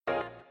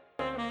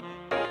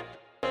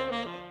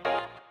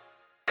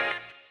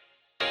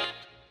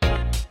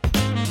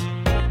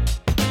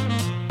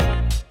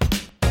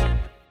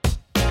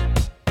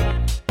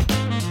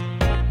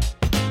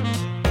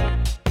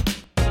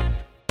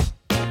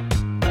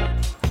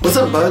What's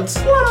up, buds?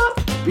 What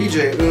up?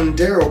 BJ and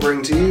Daryl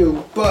bring to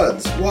you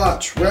Buds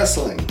Watch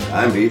Wrestling.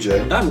 I'm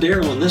BJ. I'm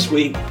Daryl, and this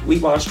week we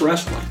watched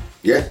wrestling.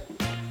 Yeah,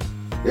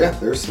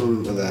 there's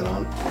some of that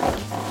on.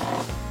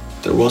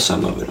 There was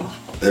some of it on.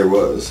 There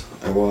was.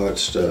 I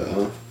watched,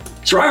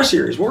 Survivor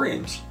Series, War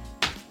Games.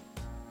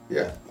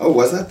 yeah. Oh,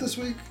 was that this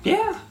week?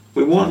 Yeah,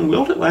 we won and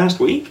willed it last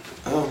week.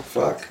 Oh,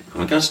 fuck.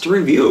 I got to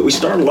review it. We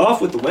started off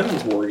with the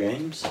women's War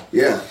Games.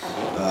 Yeah.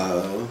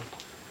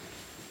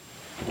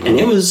 And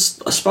it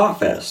was a spot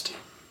fest.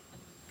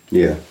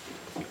 Yeah.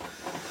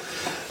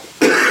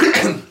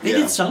 They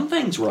did some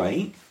things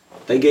right.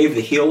 They gave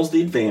the heels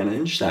the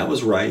advantage. That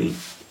was right.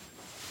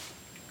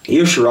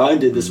 Io Shirai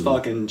did this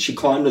fucking... She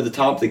climbed to the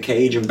top of the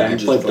cage and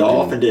backflipped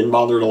off and didn't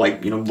bother to,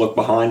 look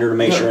behind her to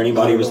make sure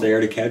anybody was there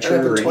to catch her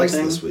or anything. Twice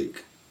this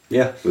week.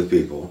 Yeah. With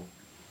people.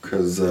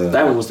 Because,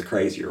 that one was the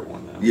crazier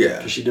one, though. Yeah.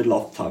 Because she did it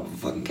off the top of a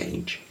fucking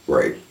cage.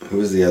 Right. Who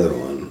was the other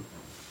one?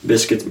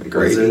 Biscuits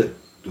McGrady.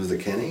 Was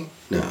it Kenny?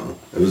 No.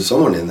 It was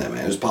someone in that,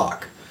 man. It was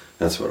Pac.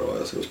 That's what it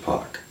was. It was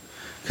Pac.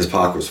 Because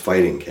Pac was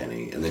fighting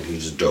Kenny, and then he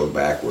just dove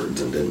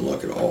backwards and didn't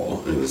look at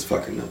all. And it was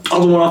fucking nuts. Oh,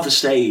 the one off the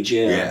stage,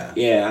 yeah.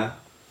 Yeah.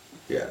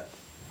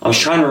 I was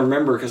trying to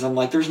remember, because I'm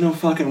like, there's no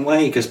fucking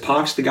way, because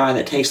Pac's the guy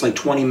that takes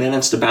 20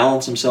 minutes to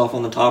balance himself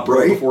on the top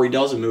rope before he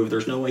does a move.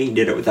 There's no way he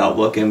did it without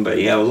looking, but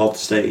yeah, it was off the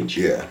stage.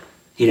 Yeah.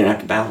 He didn't have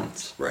to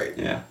balance. Right.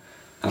 Yeah.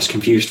 I was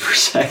confused for a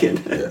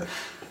second. Yeah.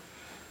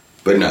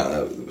 But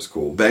no, that was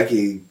cool.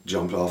 Becky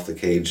jumped off the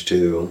cage,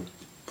 too,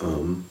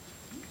 through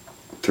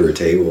a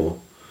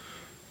table.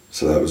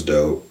 So that was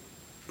dope.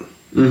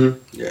 Mm-hmm.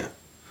 Yeah.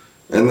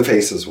 And the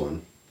Faces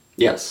won.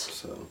 Yes.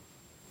 So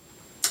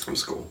it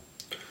was cool.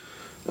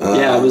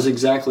 Yeah, it was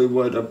exactly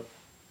what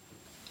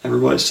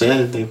everybody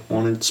said. They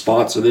wanted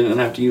spots so they didn't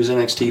have to use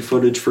NXT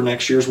footage for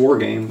next year's War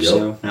Games. Yep.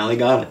 So now they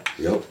got it.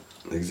 Yep,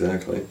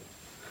 exactly.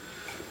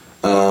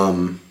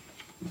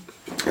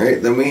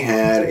 Alright, then we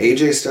had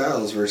AJ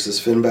Styles versus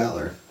Finn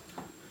Balor.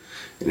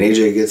 And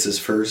AJ gets his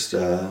first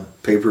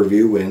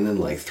pay-per-view win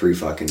in 3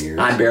 fucking years.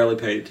 I barely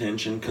paid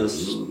attention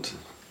because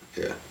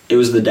yeah, it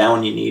was the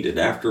down you needed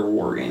after a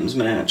War Games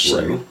match.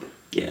 So, right.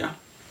 Yeah.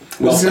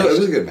 It was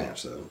a good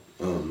match, though.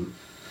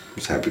 I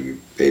was happy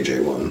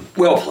AJ won.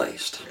 Well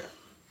placed.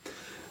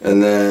 Yeah.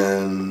 And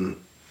then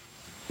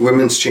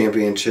Women's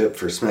Championship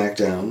for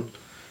SmackDown.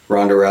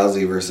 Ronda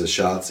Rousey versus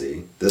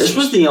Shotzi. This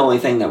was the only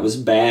thing that was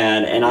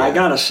bad, and I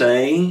gotta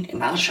say,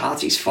 not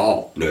Shotzi's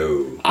fault.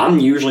 No. I'm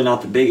usually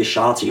not the biggest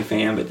Shotzi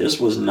fan, but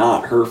this was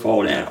not her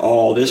fault at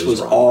all. This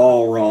was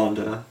all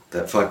Ronda.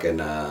 That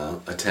fucking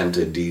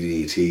attempted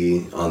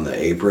DDT on the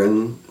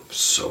apron was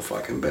so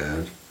fucking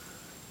bad.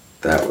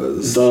 That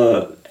was...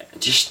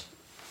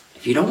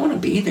 If you don't want to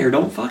be there,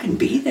 don't fucking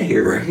be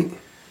there.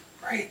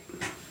 Right.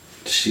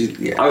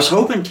 I was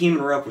hoping teaming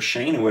her up with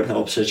Shayna would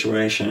help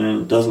situation,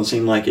 and it doesn't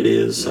seem like it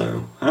is,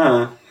 so,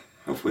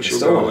 hopefully she'll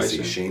go away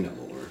soon. I still want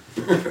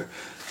to see Shayna more.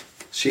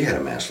 She had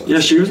a match last Yeah,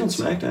 she was on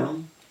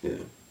SmackDown.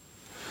 Yeah.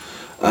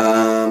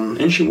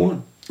 And she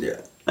won. Yeah.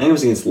 I think it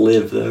was against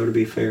Liv, though, to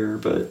be fair,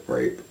 but...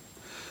 Right.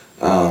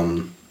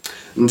 And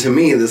to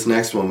me, this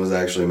next one was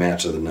actually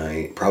match of the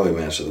night, probably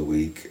match of the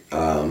week,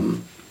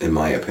 in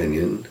my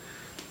opinion.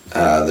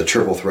 The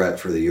triple threat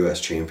for the U.S.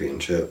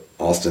 Championship.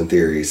 Austin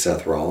Theory,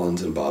 Seth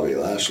Rollins, and Bobby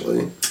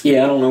Lashley.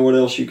 Yeah, I don't know what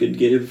else you could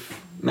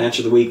give match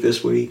of the week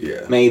this week.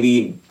 Yeah.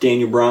 Maybe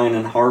Daniel Bryan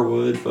and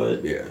Harwood,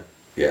 but...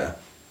 Yeah.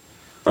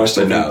 I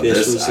still think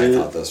this was it.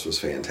 I thought this was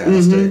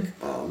fantastic.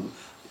 Mm-hmm.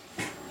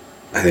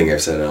 I think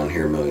I've said it on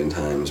here a million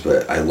times,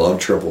 but I love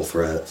triple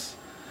threats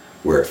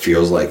where it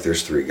feels like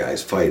there's 3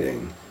 guys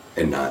fighting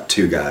and not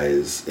 2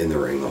 guys in the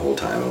ring the whole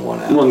time and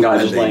one out. One guy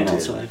just laying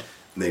outside.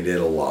 They did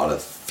a lot of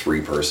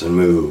 3-person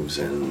moves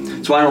and...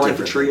 That's why I don't like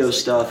the trio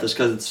stuff, is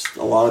because it's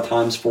a lot of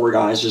times 4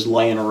 guys just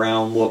laying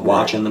around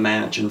watching the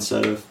match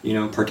instead of,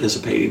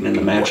 participating in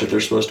the match that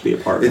they're supposed to be a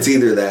part of. It's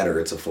either that or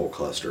it's a full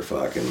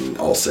clusterfuck and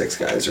all 6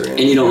 guys are in. And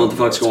you don't know what the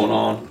fuck's going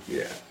on.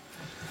 Yeah.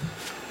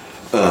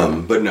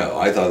 But no,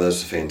 I thought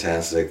this was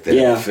fantastic.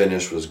 The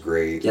finish was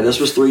great. Yeah, this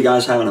was 3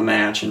 guys having a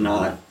match and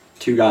not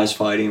 2 guys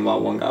fighting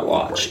while 1 guy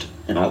watched. Right.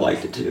 And I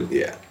liked it too.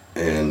 Yeah.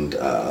 And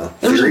there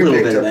was a little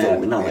bit of that,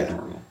 but not like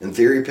normal. And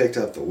Theory picked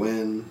up the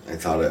win. I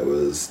thought it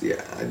was, it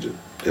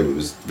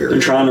was very... They're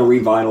trying to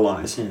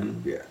revitalize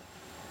him. Yeah.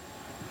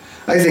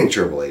 I think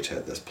Triple H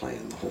had this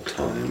plan the whole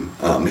time.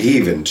 He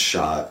even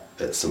shot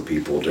at some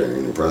people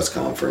during the press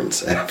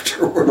conference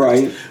afterwards.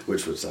 Right.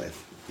 Which was,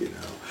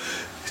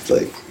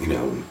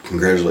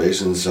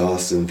 congratulations to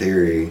Austin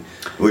Theory,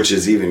 which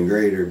is even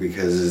greater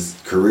because his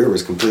career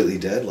was completely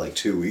dead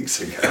 2 weeks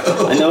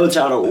ago. I know it's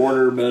out of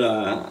order,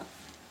 but...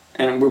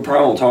 And we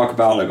probably won't talk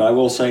about it, but I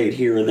will say it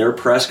here. Their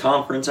press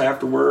conference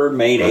afterward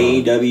made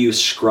AEW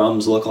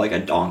scrums look like a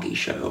donkey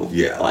show.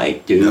 Yeah.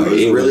 Dude, no, it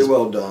was really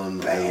well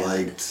done.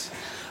 Bad.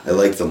 I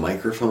liked the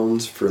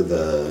microphones for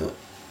the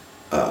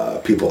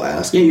people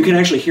asking. Yeah, you can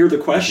actually hear the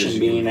question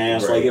being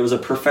asked. Right. It was a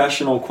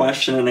professional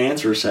question and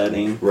answer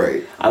setting.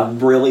 Right. I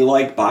really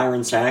liked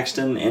Byron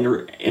Saxton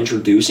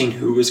introducing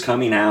who was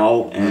coming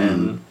out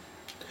and...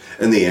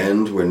 in the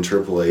end, when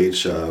Triple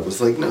H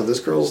was like, no, this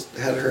girl's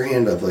had her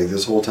hand up like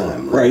this whole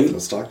time. Like, right.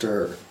 Let's talk to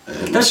her.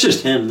 And that's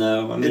just him,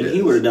 though. I mean,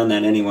 he would have done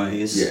that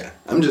anyways. Yeah.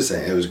 I'm just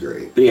saying, it was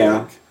great. But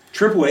yeah,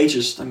 Triple H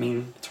is, I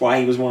mean, that's why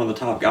he was one of the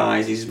top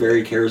guys. He's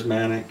very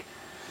charismatic.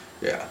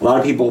 Yeah. A lot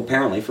of people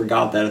apparently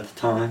forgot that at the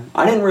time.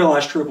 I didn't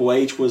realize Triple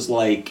H was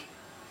like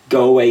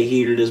go away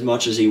heated as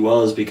much as he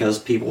was because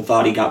people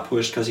thought he got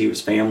pushed because he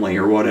was family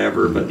or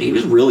whatever, but he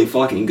was really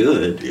fucking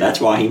good. Yeah. That's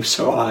why he was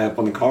so high up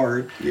on the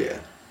card. Yeah.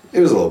 It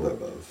was a little bit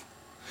both.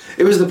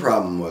 It was the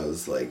problem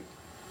was, like,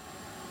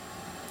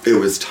 it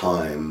was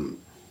time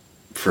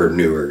for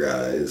newer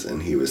guys,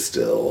 and he was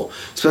still,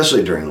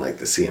 especially during, like,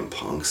 the CM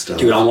Punk stuff.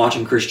 Dude, I'm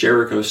watching Chris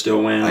Jericho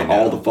still win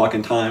all the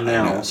fucking time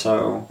now,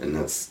 so. And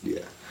that's,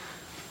 yeah.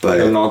 But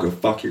don't all go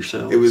fuck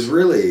yourself. It was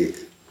really,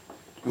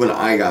 when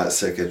I got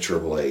sick of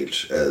Triple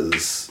H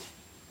as,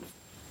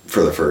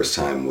 for the first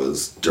time,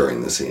 was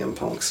during the CM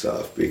Punk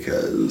stuff,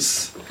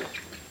 because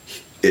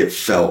it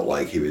felt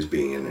like he was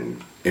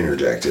being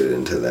interjected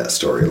into that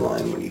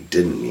storyline when he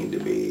didn't need to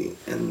be,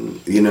 and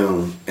you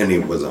know, and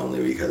it was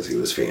only because he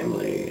was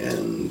family,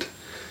 and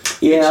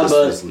yeah,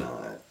 but was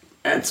not.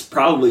 That's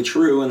probably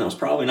true, and that was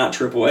probably not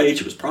Triple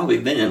H. It was probably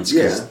Vince.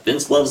 Yeah,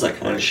 Vince loves that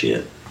kind of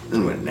shit.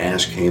 And when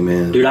Nash came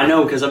in, dude, I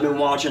know because I've been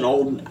watching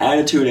old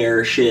Attitude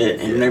Era shit,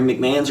 and their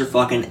McMahons are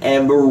fucking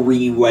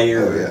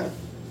everywhere. Oh yeah,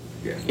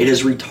 yeah. It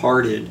is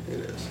retarded.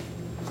 It is.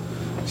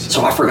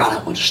 So I forgot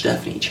how much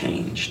Stephanie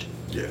changed.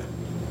 Yeah.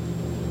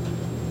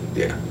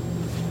 Yeah.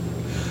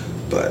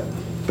 But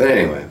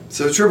anyway,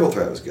 so Triple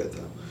Threat was good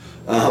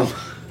though.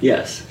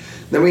 Yes.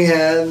 Then we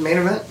had main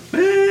event.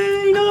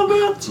 Main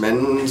event.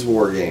 Men's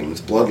War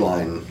Games,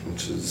 Bloodline,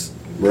 which is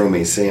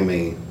Romy,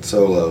 Sammy,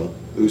 Solo,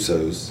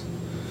 Usos,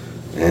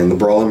 and the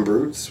Brawling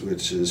Brutes,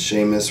 which is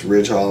Sheamus,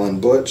 Ridge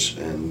Holland, Butch,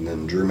 and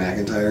then Drew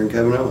McIntyre and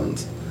Kevin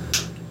Owens.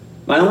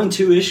 My only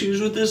two issues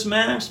with this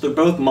match, they're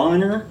both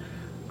minor.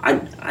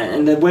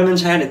 And the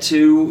women's had it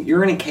too.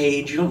 You're in a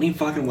cage. You don't need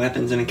fucking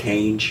weapons in a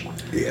cage.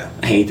 Yeah.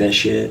 I hate that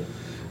shit.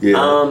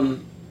 Yeah.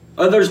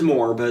 There's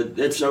more, but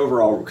it's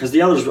overall, because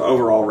the others are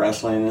overall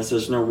wrestling.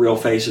 There's no real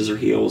faces or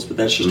heels, but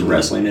that's just a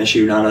wrestling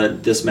issue, not a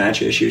this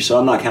match issue, so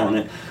I'm not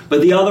counting it. But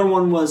the other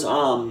one was,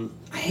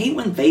 I hate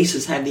when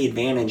faces have the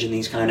advantage in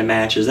these kind of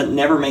matches. That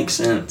never makes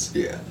sense.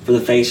 Yeah. For the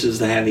faces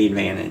to have the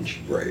advantage.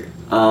 Right.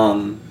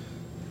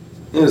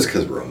 It was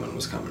because Roman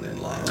was coming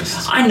in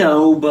last. I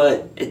know,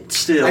 but it's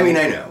still. I mean,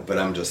 I know, but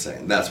I'm just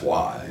saying that's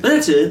why. But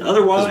that's it.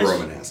 Otherwise,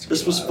 Roman has to be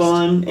this was last.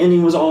 Fun.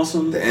 Ending was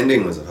awesome. The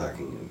ending was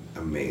fucking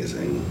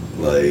amazing.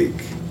 Like,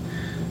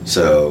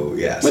 so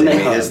yeah, when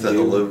Sammy hits the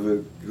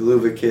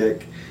haluva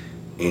kick,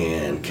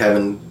 and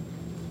Kevin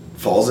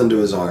falls into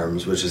his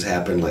arms, which has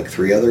happened like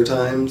 3 other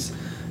times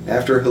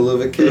after a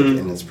haluva kick,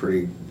 and it's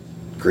pretty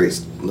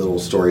great little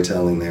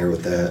storytelling there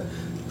with that.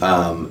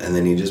 And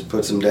then he just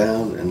puts him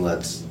down and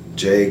lets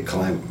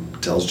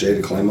tells Jay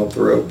to climb up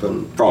the rope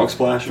and frog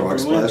splash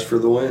for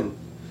the win.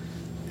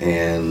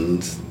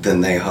 And then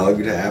they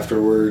hugged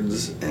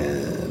afterwards,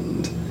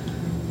 and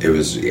it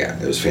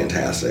was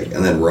fantastic.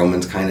 And then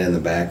Roman's kind of in the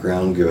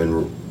background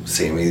giving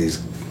Sammy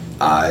these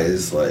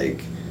eyes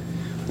like,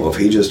 well, if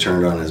he just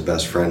turned on his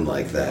best friend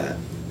like that,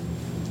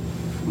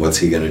 what's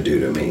he gonna do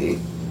to me?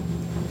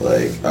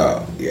 Like,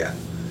 oh yeah,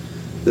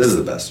 this is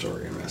the best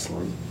story in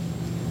wrestling.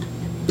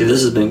 Yeah,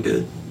 this has been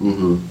good.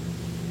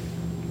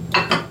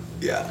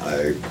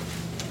 Yeah,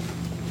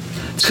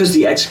 it's because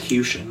the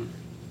execution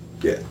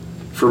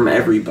from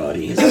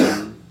everybody has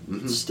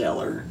been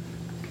stellar.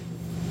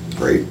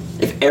 Great.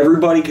 If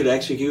everybody could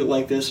execute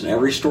like this in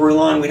every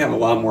storyline, we'd have a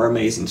lot more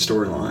amazing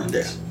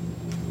storylines.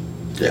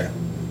 Yeah.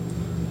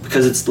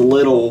 Because it's the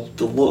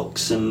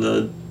looks and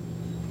the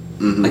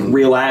like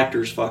real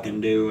actors fucking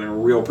do in a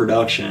real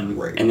production.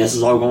 Right. And this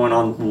is all going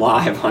on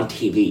live on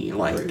TV.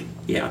 Like,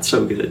 yeah, it's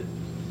so good.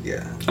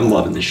 Yeah. I'm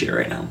loving this shit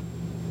right now.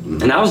 And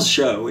that was a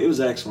show. It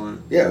was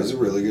excellent. Yeah, it was a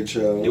really good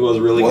show. It was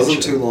a really good show.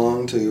 Wasn't too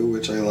long, too,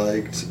 which I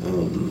liked.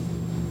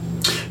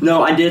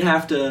 No, I did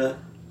have to...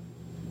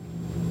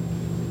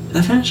 Did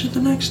I finish it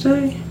the next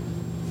day?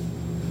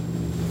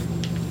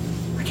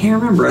 I can't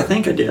remember. I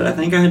think I did. I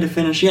think I had to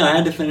finish... Yeah, I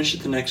had to finish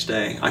it the next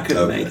day. I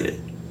couldn't make it.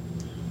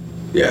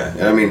 Yeah,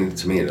 I mean,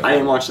 to me... I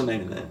didn't watch the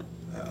main event.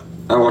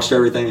 I watched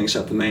everything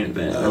except the main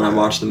event, and I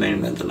watched the main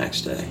event the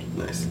next day.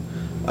 Nice.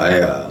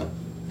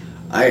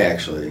 I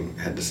actually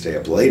had to stay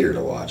up later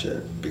to watch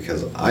it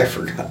because I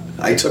forgot.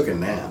 I took a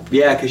nap.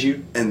 Yeah, because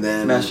you and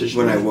then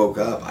when I woke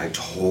up, I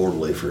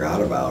totally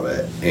forgot about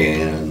it,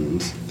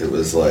 and it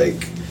was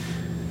like,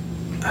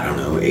 I don't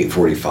know,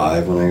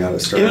 8:45 when I got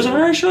it started. It was an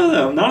alright show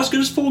though, not as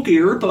good as Full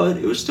Gear, but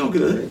it was still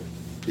good.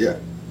 Yeah.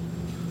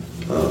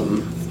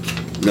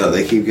 No,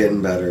 they keep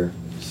getting better.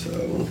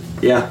 So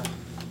yeah,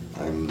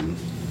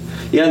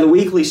 the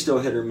weekly's still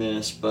hit or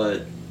miss,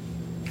 but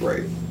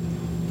right.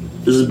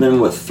 This has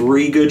been,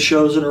 3 good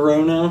shows in a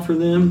row now for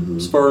them,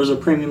 as far as the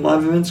premium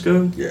live events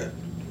go? Yeah.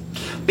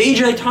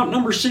 BJ, top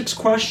number 6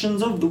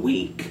 questions of the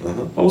week.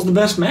 What was the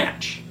best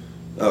match?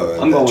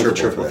 Oh, I'm going with the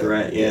triple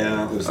threat.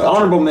 Yeah.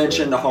 Honorable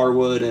mention to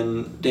Harwood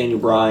and Daniel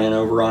Bryan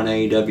over on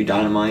AEW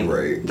Dynamite.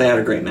 Right. They had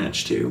a great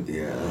match too.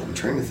 Yeah, I'm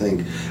trying to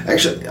think.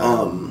 Actually,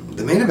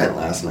 the main event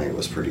last night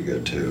was pretty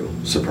good too.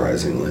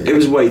 Surprisingly, It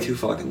was way too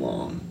fucking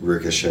long.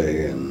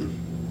 Ricochet and.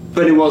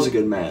 But it was a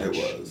good match.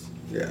 It was.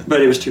 Yeah.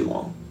 But it was too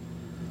long.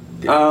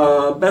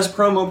 Yeah. Best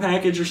promo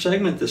package or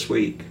segment this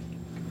week.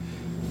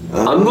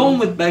 I'm going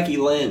with Becky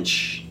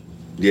Lynch.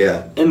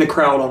 Yeah. In the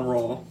crowd on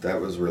Raw. That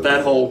was really.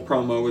 That whole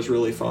promo was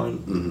really fun.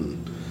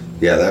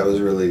 Mm-hmm. Yeah, that was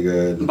really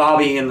good.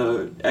 Bobby in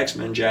the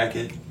X-Men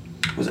jacket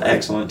was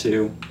excellent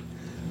too.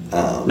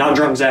 Not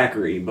Drunk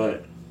Zachary,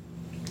 but.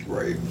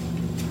 Right.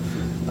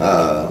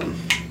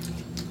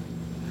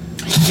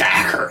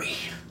 Zachary.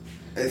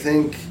 I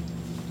think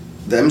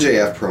the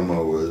MJF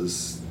promo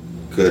was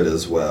good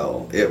as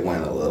well. It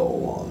went a little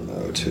long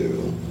though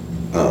too.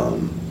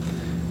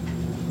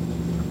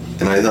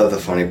 And I thought the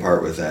funny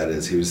part with that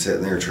is he was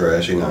sitting there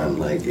trashing on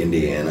like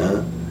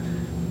Indiana,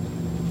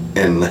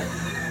 and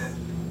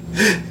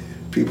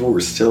people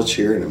were still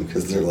cheering him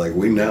because they're like,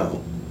 we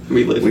know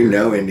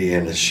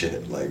Indiana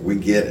shit, like we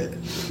get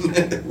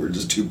it. We're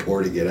just too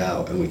poor to get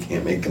out, and we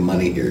can't make the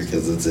money here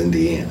because it's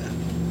Indiana.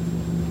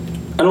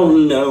 I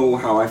don't know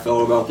how I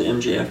felt about the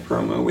MJF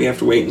promo. We have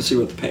to wait and see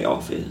what the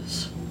payoff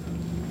is.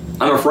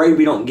 I'm afraid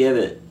we don't get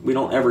it. We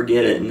don't ever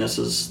get it, and this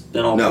is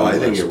then all. No, I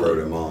think it wrote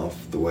him off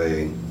the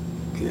way.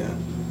 Yeah.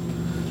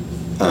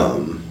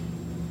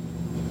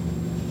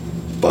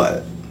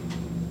 But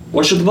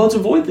what should the votes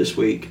avoid this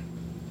week?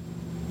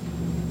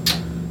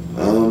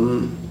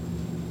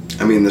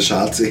 I mean the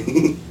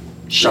Shotzi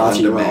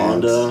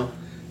Ronda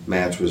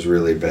match was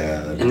really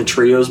bad, and the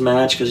trios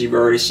match because you've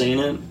already seen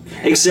it.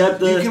 Except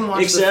the you can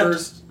watch the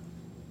first.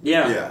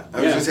 Yeah.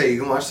 I was gonna say you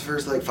can watch the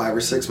first like 5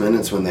 or 6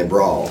 minutes when they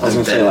brawl. I was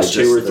gonna say like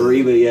 2 or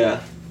 3, but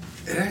yeah.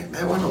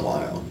 That went a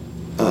while.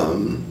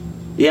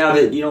 Yeah,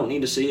 but you don't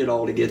need to see it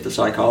all to get the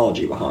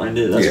psychology behind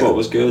it. That's what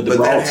was good. The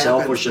brawl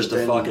itself was just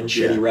a fucking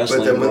shitty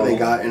wrestling. But then brawl. when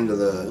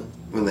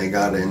they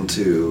got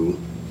into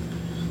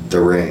the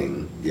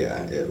ring,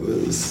 yeah, it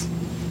was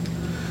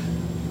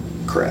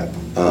crap.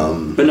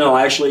 But no,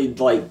 actually,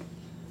 like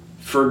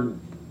for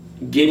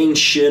getting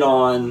shit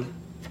on,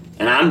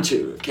 and I'm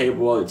too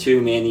capable of it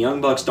too, man. The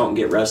Young Bucks don't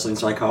get wrestling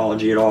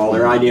psychology at all.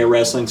 Their idea of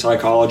wrestling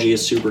psychology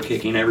is super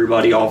kicking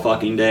everybody all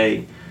fucking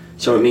day,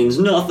 so it means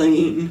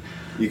nothing.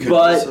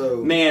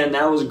 Man,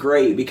 that was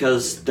great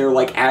because they're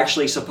like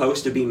actually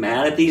supposed to be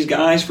mad at these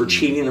guys for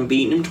cheating and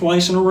beating them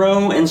twice in a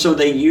row, and so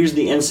they use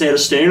instead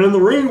of standing in the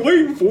ring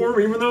waiting for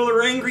them, even though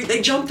they're angry,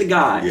 they jump the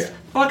guys. Yeah.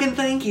 Fucking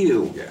thank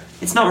you. Yeah.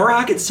 It's not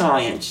rocket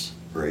science.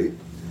 Right.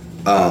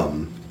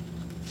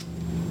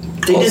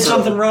 They did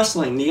something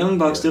wrestling. The Young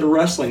Bucks did a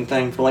wrestling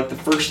thing for like the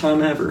first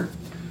time ever.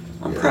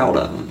 I'm proud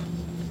of them.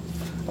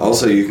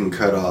 Also, you can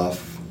cut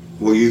off.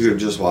 Well, you could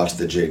just watch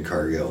the Jade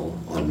Cargill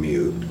on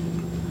mute.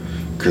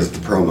 Because the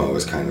promo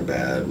was kind of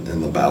bad,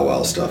 and the Bow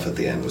Wow stuff at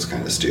the end was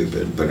kind of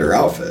stupid. But her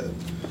outfit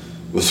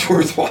was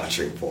worth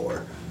watching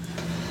for.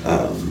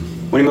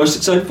 What are you most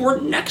excited for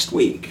next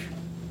week?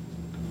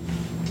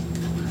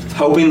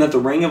 Hoping that the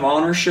Ring of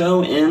Honor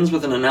show ends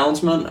with an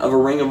announcement of a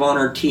Ring of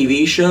Honor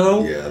TV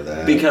show. Yeah,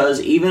 that. Because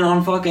even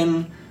on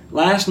fucking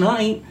last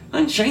night,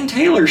 Shane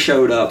Taylor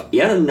showed up.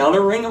 Yet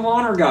another Ring of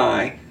Honor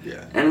guy.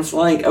 Yeah. And it's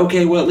like,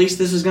 okay, well, at least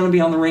this is going to be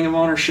on the Ring of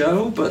Honor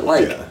show. But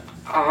like... Yeah.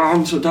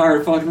 I'm so tired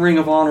of fucking Ring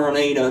of Honor on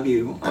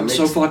AEW. I'm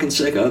so fucking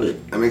sick of it.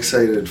 I'm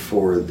excited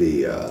for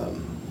the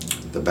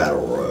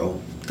Battle Royal,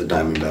 the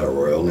Diamond Battle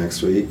Royal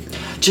next week.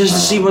 Just to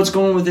see what's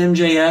going with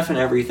MJF and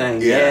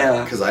everything.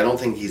 Yeah. Because I don't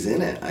think he's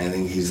in it. I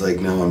think he's like,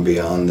 no, I'm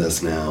beyond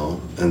this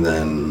now. And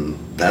then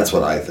that's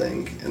what I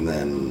think. And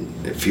then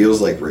it feels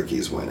like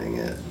Ricky's winning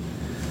it,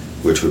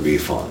 which would be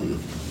fun.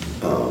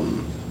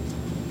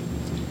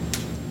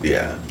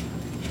 Yeah.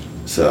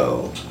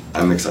 So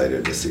I'm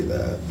excited to see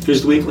that.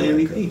 Who's the weekly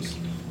MVP?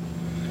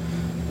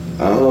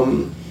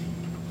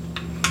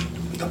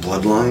 The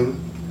Bloodline,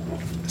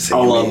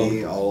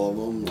 Sammy, all of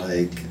them.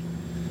 Like,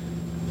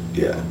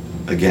 yeah.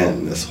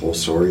 Again, this whole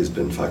story has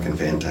been fucking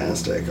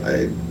fantastic.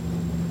 I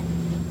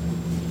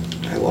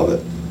love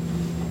it.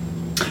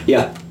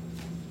 Yeah.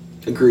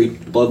 Agreed.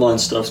 Bloodline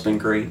stuff's been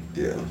great.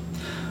 Yeah.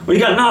 What do you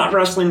got not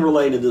wrestling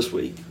related this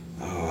week?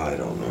 Oh, I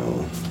don't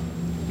know.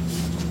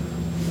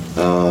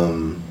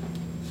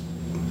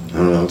 I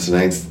don't know. This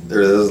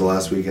is the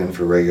last weekend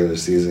for regular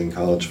season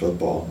college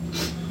football,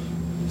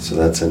 so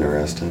that's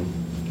interesting.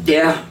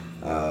 Yeah.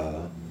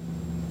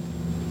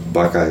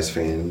 Buckeyes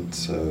fan,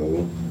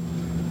 so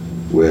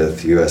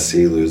with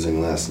USC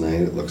losing last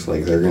night, it looks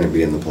like they're going to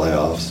be in the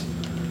playoffs.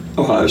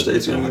 Ohio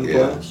State's going to win the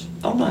playoffs.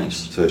 Oh,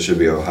 nice. So it should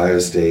be Ohio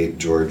State,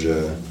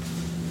 Georgia,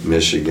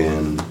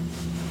 Michigan,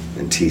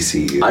 and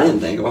TCU. I didn't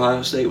think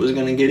Ohio State was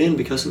going to get in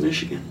because of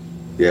Michigan.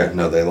 Yeah,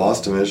 no, they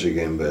lost to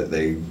Michigan, but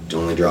they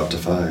only dropped to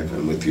 5.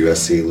 And with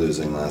USC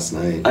losing last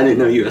night, I didn't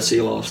know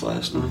USC lost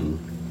last night.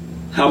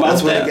 Mm-hmm. How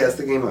about that? That's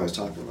the game I was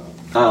talking about.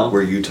 Oh.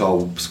 Where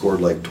Utah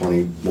scored like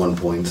 21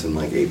 points in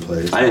like 8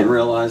 plays. I didn't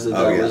realize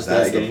that was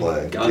that's that game. The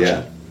play. Gotcha.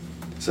 Yeah.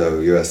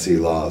 So USC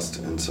lost,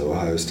 and so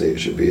Ohio State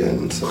should be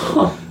in.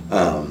 So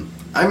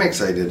I'm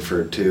excited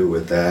for it too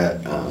with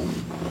that.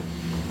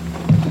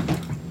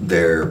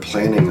 They're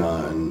planning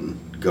on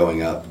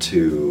going up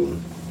to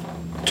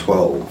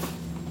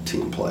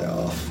 12-team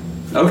playoff.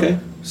 Okay.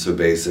 So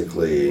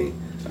basically,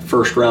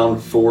 first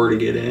round 4 to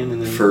get in,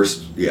 and then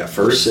first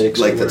 6,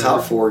 like the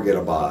top 4 get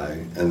a bye,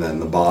 and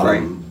then the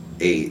bottom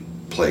 8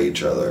 play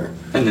each other,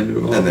 and then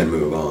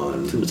move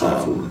on to the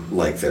top 4.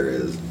 Like there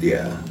is,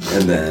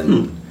 and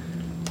then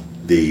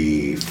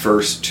the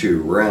first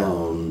 2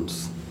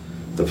 rounds,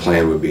 the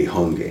plan would be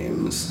home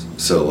games.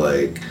 So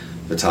like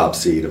the top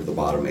seed of the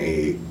bottom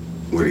 8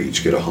 would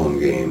each get a home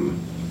game,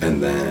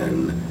 and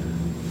then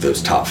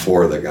those top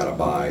 4 that got a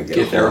bye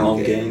get their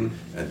home game.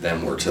 And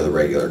then we're to the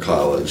regular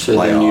college so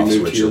playoffs, then you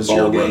move which to your is bowl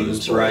your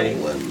games, right?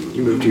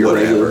 You move to your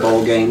whatever. regular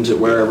bowl games at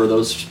wherever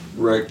those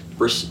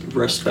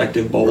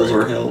respective bowls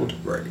are held.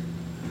 Right.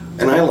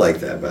 And I like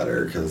that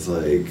better because,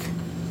 like,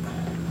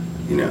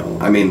 you know,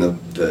 I mean,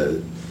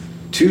 the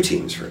 2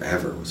 teams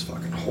forever was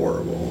fucking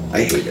horrible.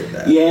 I hated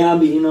that. Yeah,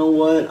 but you know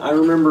what? I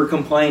remember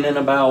complaining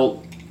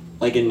about,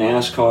 like, in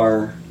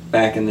NASCAR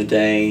back in the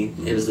day,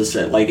 it was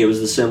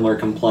the similar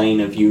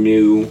complaint of you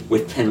knew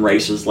with 10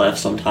 races left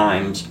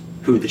sometimes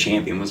who the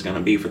champion was going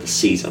to be for the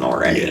season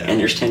already, and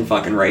there's 10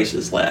 fucking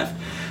races left.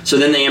 So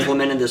then they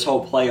implemented this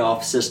whole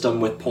playoff system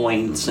with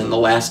points, and the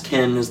last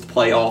 10 is the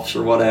playoffs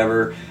or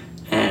whatever,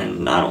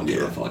 and I don't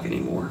give a fuck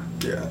anymore.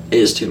 Yeah. It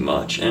is too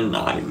much, and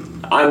I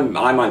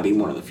might be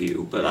one of the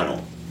few, but I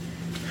don't.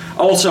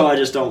 Also, I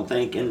just don't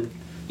think in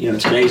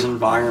today's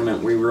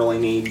environment we really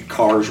need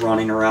cars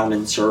running around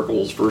in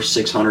circles for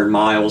 600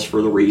 miles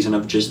for the reason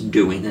of just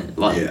doing it.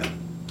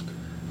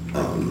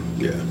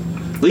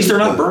 At least they're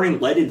not burning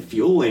leaded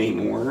fuel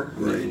anymore.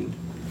 Right.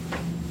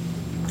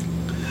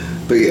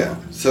 But yeah,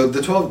 so the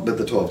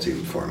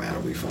 12-team format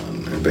will be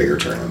fun, a bigger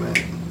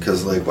tournament.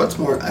 Because, like, what's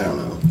more, I don't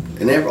know.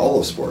 In all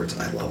of sports,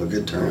 I love a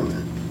good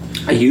tournament.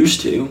 I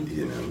used to.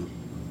 You know,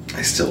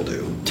 I still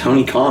do.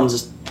 Tony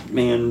Khan's,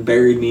 man,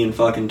 buried me in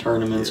fucking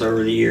tournaments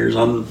over the years.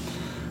 I'm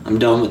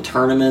done with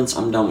tournaments.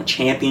 I'm done with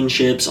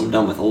championships. I'm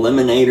done with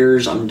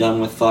eliminators. I'm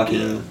done with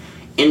fucking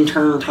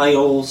intern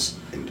titles.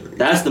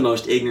 That's the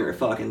most ignorant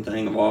fucking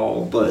thing of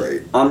all.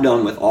 But I'm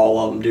done with all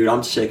of them, dude.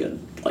 I'm sick of,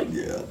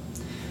 I'm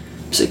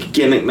sick of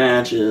gimmick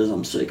matches.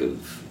 I'm sick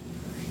of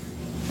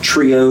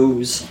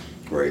trios.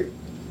 Right.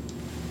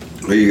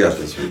 What you got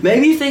this week?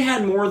 Maybe if they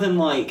had more than,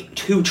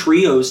 2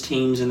 trios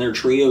teams in their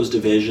trios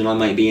division, I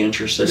might be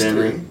interested in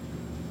it.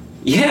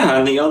 Yeah,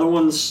 and the other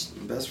ones...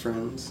 Best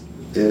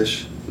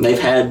friends-ish. They've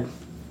had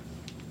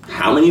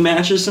how many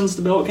matches since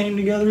the belt came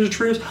together as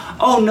trios?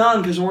 Oh,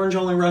 none, because Orange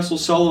only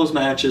wrestles solos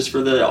matches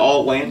for the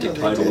All-Atlantic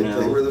title now.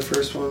 They were the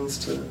first ones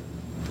to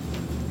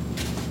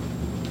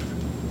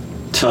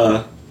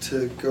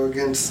go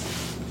against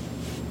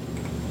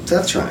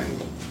Death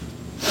Triangle.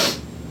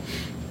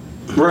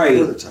 Right.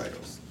 For the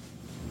titles.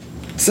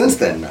 Since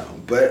then, no.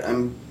 But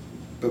when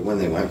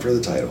they went for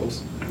the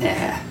titles,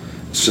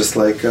 it's just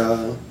like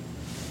how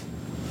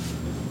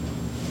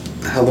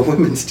the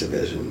women's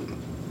division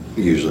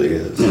usually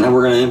is. And now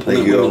we're going to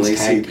implement you women's only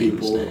tag see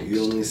teams people. next.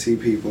 You only see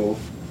people.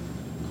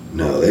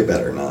 No, they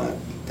better not.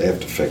 They have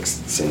to fix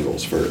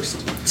singles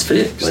first. It's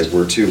fixed. Like,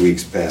 we're 2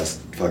 weeks past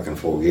fucking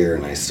Full Gear,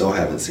 and I still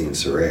haven't seen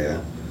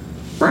Saraya.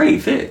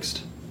 Right,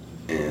 fixed.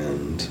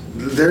 And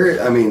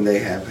they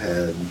have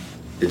had.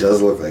 It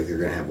does look like they're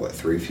gonna have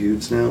 3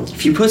 feuds now.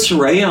 If you put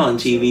Saraya on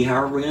TV, how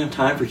are we gonna have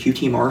time for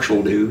QT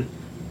Marshall, dude?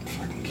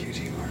 Fucking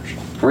QT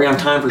Marshall. How are we gonna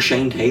have time for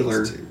Shane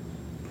Taylor?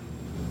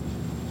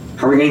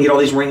 How are we gonna get all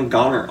these Ring of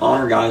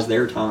Honor guys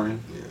their time?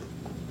 Yeah.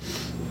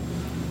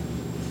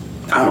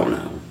 I don't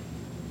know.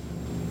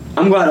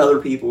 I'm glad other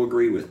people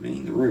agree with me.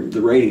 The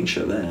ratings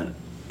show that.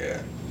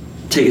 Yeah.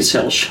 Ticket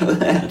sales show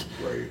that.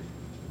 Right.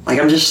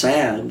 I'm just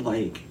sad.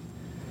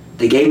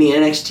 They gave me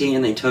NXT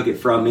and they took it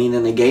from me. And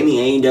then they gave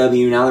me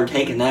AEW. Now they're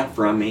taking that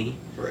from me.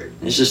 Right.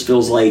 It just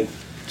feels like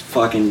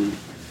fucking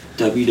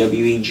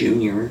WWE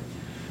Junior.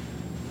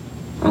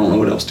 I don't know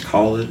what else to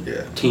call it.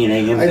 Yeah.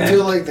 TNA Impact. I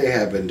feel like they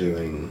have been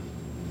doing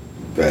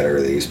better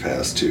these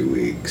past 2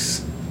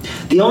 weeks.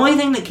 The only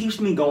thing that keeps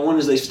me going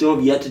is they still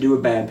have yet to do a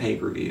bad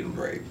pay-per-view.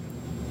 Right.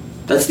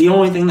 That's the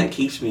only thing that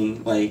keeps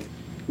me,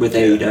 with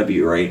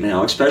AEW right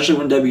now. Especially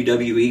when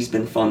WWE's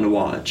been fun to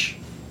watch.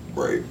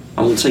 Right.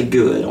 I won't say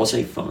good, I'll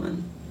say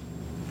fun.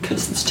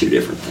 Because it's 2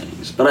 different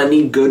things. But I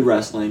need good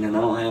wrestling, and I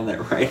don't have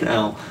that right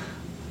now.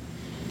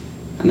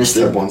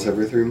 Except once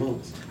every 3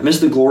 months. I miss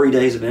the glory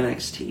days of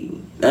NXT.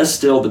 That's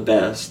still the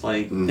best.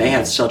 They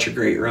had such a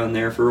great run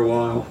there for a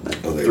while.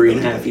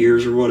 3.5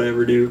 years or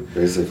whatever, dude.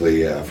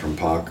 Basically, yeah, from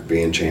Pac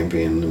being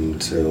champion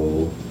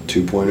until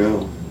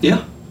 2.0.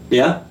 Yeah.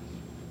 Yeah.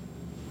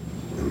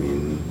 I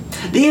mean...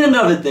 The end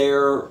of it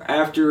there,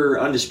 after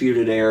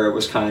Undisputed Era,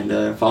 was kind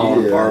of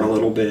falling apart a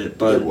little bit.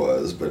 But it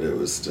was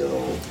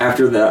still...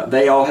 After that,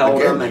 they all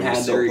held them and had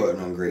their... still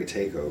putting on great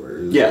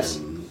takeovers. Yes.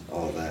 And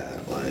all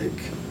that,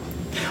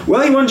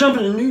 Well, you want to jump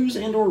into news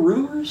and or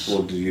rumors?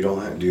 Well, do you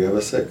have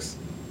a 6?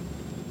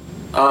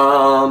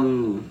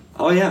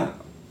 Oh yeah.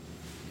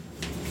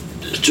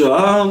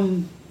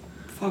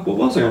 Fuck, what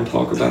was I going to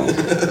talk about?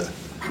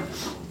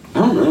 I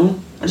don't know.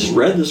 I just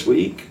read this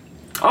week.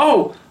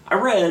 Oh, I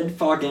read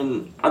I've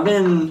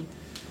been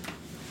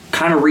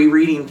kind of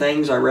rereading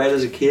things I read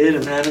as a kid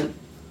and haven't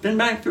been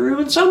back through,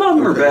 and some of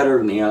them are better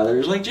than the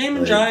others. Like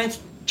Jammin'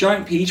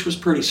 Giant Peach was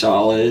pretty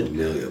solid.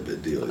 Amelia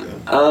Bedelia.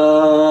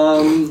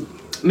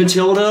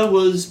 Matilda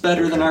was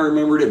better than I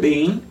remembered it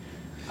being.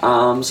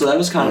 So that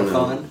was kind of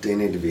fun.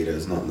 Danny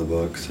DeVito's not in the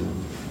book, so...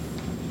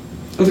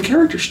 Oh, the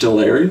character's still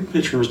there. The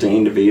picture was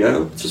Danny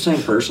DeVito. It's the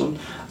same person.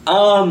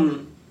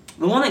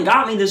 The one that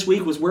got me this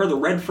week was Where the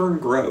Red Fern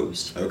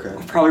Grows. Okay.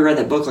 I've probably read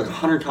that book like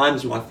 100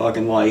 times in my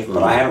fucking life,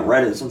 but I haven't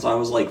read it since I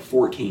was like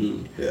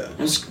 14. Yeah.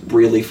 It's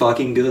really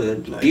fucking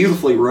good. Nice.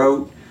 Beautifully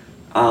wrote.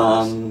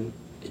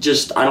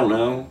 Just, I don't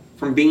know.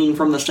 From being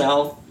from the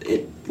South,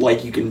 I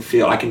can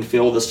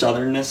feel the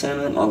southernness in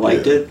it, and I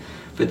liked it.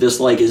 But this,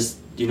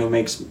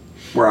 makes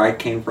where I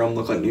came from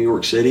look like New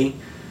York City.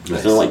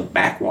 Nice. They're like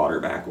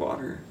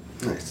backwater.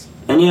 Nice.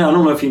 And yeah, I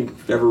don't know if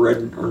you've ever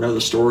read or know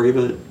the story,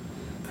 but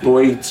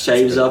boy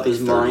saves up his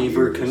money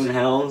for coon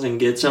hounds and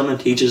gets them and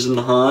teaches them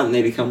to hunt, and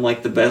they become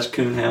like the best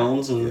coon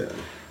hounds, and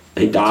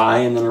they die,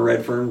 and then a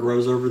red fern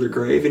grows over their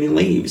grave, and he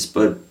leaves.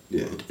 But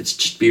it's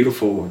just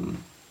beautiful.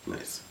 And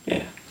nice.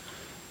 Yeah.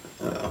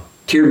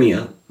 Tear me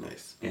up.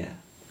 Nice. Yeah.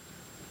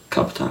 A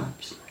couple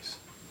times. Nice.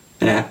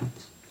 It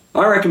happens.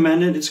 I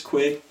recommend it. It's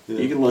quick. Yeah.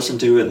 You can listen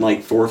to it in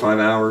like 4 or 5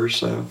 hours,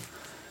 so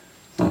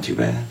not too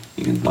bad.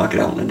 You can knock it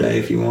out in a day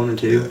if you wanted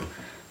to. Yeah.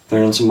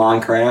 They're in some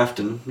Minecraft,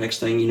 and next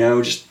thing you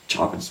know, just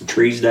chopping some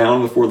trees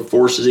down before the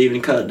forest is even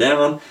cut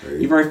down.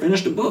 You've already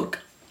finished a book.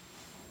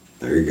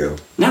 There you go.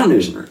 Now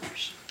news and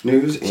rumors.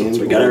 News and Since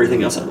we got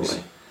everything else out of the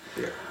way.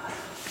 Yeah.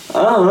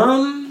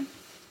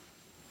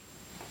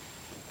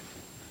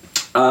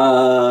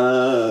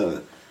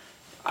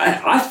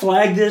 I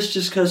flagged this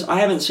just because I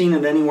haven't seen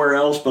it anywhere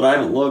else, but I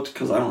haven't looked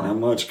because I don't have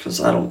much,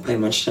 because I don't pay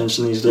much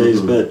attention these days.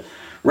 But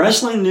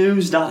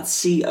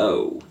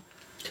WrestlingNews.co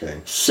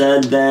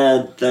said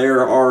that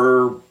there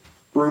are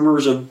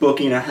rumors of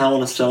booking a Hell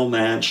in a Cell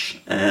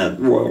match at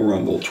Royal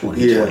Rumble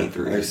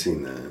 2023. Yeah, I've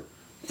seen that.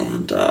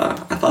 And I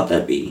thought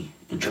that'd be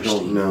interesting.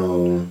 I don't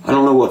know. I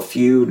don't know what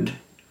feud.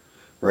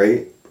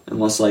 Right?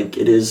 Unless, it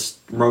is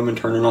Roman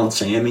turning on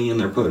Sammy and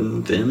they're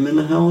putting them in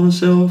a Hell in a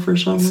Cell for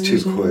some reason.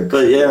 It's too quick.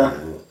 But yeah,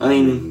 I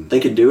mean, they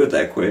could do it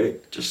that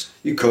quick.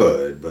 You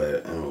could,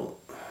 but I don't...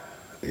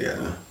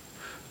 Yeah.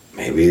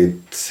 Maybe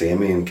it's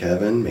Sammy and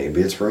Kevin. Maybe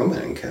it's Roman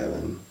and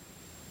Kevin.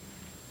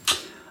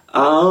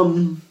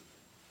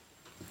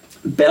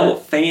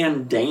 Belt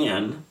fan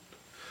Dan.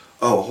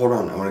 Oh, hold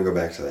on. I want to go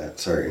back to that.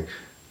 Sorry.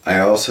 I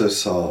also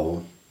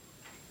saw...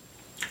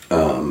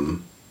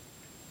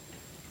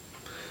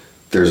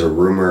 there's a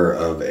rumor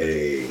of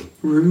a...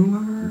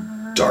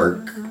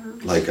 dark,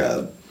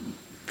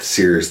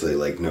 seriously,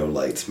 no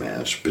lights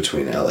match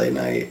between LA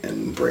Knight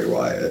and Bray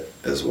Wyatt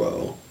as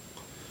well.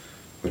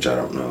 Which I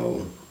don't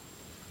know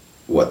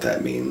what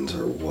that means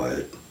or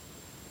what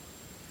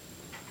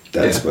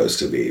that's supposed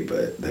to be,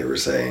 but they were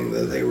saying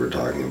that they were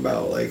talking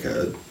about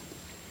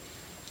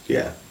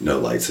no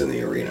lights in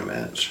the arena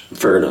match.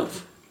 Fair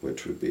enough.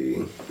 Which would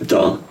be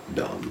dumb.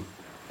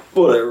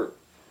 Whatever.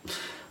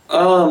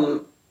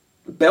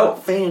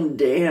 Belt fan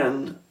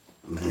Dan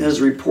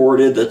has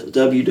reported that the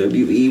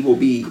WWE will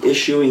be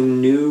issuing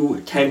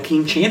new Tag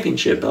Team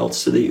Championship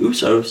belts to the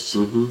Usos,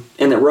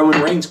 and that Roman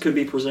Reigns could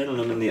be presenting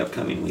them in the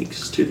upcoming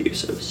weeks to the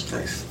Usos.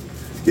 Nice.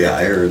 Yeah,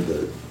 I heard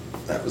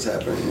that was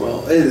happening.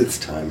 Well, it's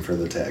time for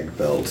the tag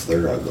belts.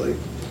 They're ugly.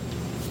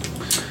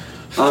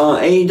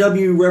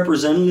 AEW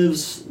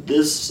representatives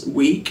this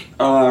week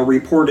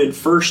reported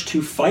first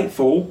to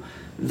Fightful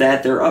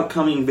that their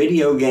upcoming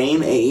video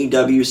game,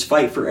 AEW's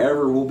Fight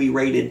Forever, will be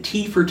rated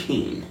T for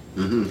teen.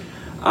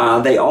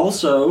 They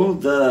also,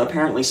 the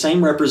apparently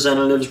same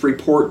representatives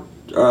reported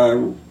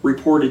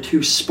to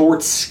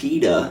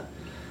Sportskeeda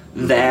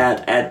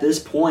that at this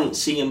point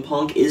CM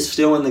Punk is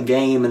still in the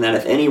game, and that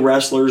if any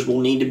wrestlers will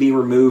need to be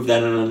removed,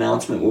 that an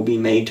announcement will be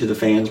made to the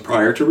fans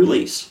prior to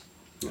release.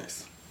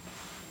 Nice.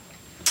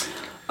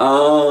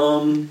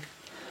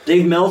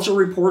 Dave Meltzer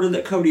reported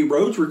that Cody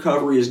Rhodes'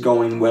 recovery is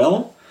going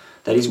well,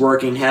 that he's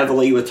working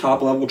heavily with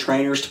top-level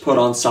trainers to put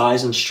on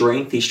size and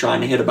strength. He's trying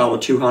to hit about a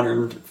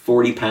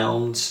 240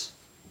 pounds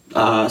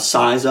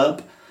size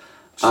up.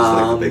 Which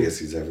is the biggest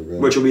he's ever been.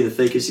 Which will be the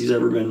thickest he's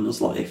ever been in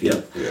his life,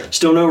 yep. Yeah.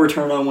 Still no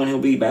return on when he'll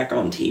be back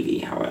on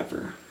TV,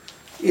 however.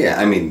 Yeah,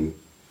 I mean,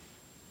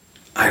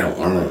 I don't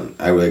want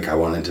to... I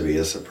want it to be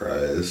a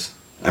surprise.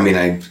 I mean,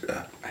 I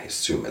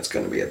assume it's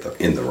going to be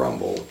in the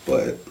Rumble,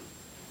 but...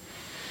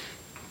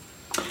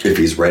 If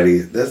he's ready,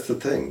 that's the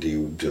thing. Do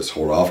you just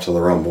hold off to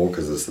the Rumble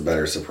because it's the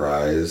better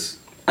surprise?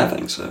 I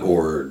think so.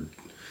 Or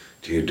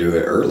do you do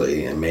it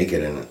early and make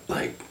it in,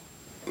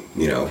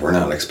 if we're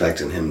not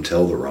expecting him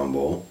till the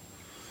Rumble.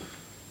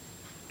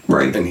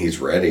 Right. And he's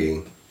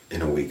ready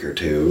in a week or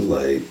two,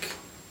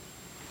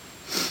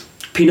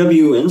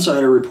 PW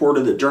Insider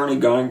reported that Johnny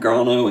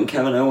Gargano and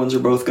Kevin Owens are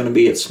both going to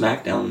be at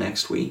SmackDown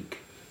next week.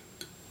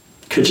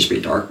 Could just be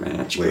a dark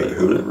match, Wait, but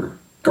who? whatever.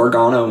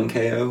 Gargano and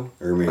KO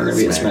Or are going to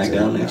be at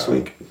SmackDown next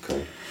week.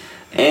 Okay.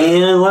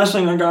 And last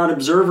thing I got,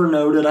 Observer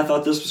noted, I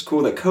thought this was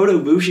cool, that Kota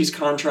Ibushi's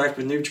contract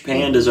with New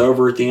Japan is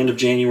over at the end of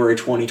January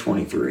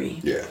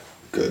 2023. Yeah,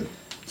 good.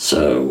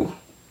 So,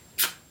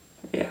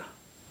 yeah.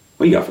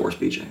 What you got for us,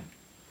 BJ?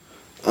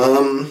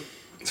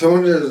 So I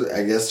wanted to,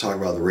 I guess, talk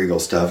about the Regal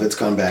stuff. It's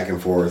gone back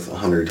and forth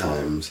 100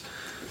 times.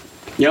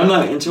 Yeah, I'm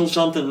not, until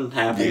something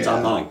happens, Yeah.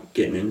 I'm not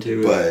getting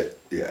into it. But,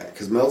 yeah,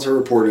 because Meltzer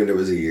reported it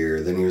was a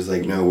year. Then he was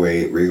like, no,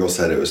 wait, Regal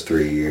said it was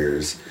 3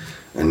 years.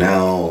 And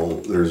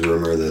now there's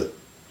rumor that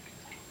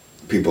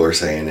people are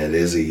saying it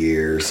is a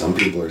year. Some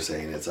people are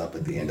saying it's up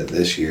at the end of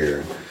this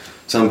year.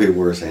 Some people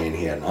were saying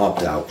he had an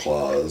opt-out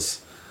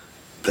clause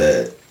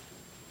that,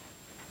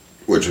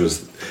 which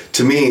was,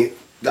 to me,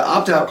 the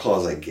opt-out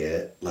clause I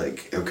get,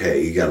 like,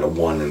 okay, you got a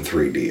 1 and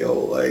 3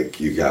 deal. Like,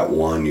 you got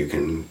one, you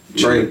can,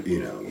 Right.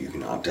 you know, you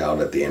can opt out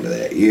at the end of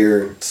that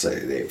year,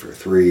 set a date for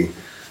 3.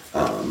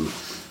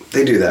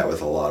 They do that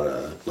with a lot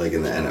of, like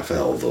in the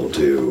NFL, they'll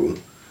do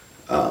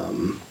a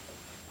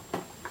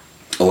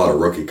lot of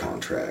rookie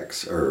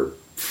contracts or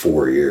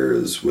 4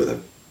 years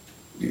with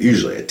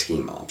usually a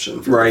team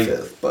option for Right. the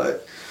 5th,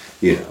 but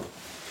you know,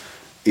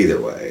 either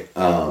way.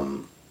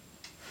 But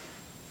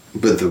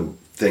the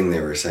thing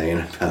they were saying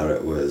about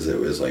it was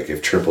like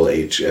if Triple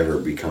H ever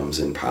becomes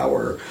in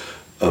power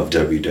of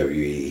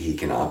WWE, he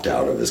can opt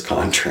out of his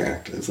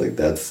contract. It's like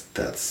that's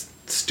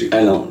stupid.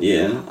 I don't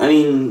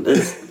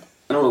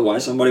know why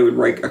somebody would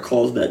write a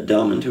clause that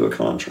dumb into a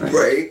contract.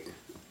 Right.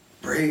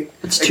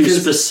 It's too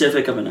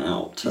specific of an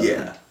out.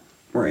 Yeah.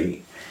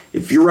 Right.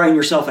 If you're writing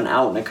yourself an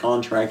out in a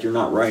contract, you're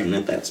not writing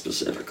it that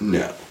specific.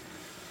 No.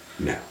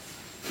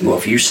 Well,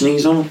 if you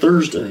sneeze on a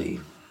Thursday,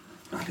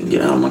 I can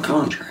get out of my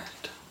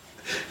contract.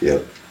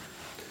 Yep.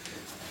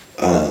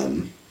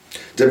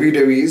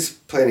 WWE's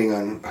planning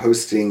on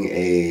hosting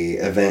a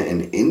event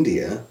in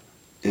India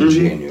in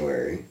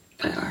January.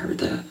 I heard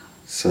that.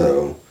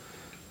 So,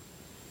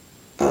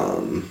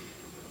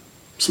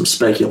 some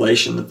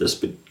speculation that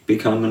this would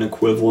become an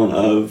equivalent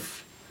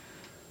of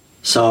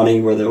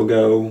Saudi, where they'll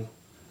go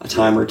a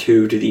time or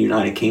two to the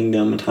United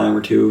Kingdom, a time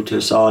or two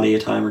to Saudi, a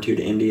time or two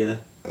to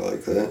India. I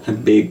like that.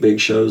 Have big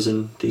shows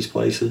in these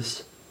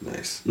places.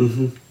 Nice.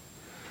 Mm-hmm.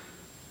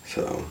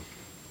 So,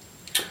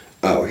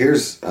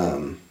 here's,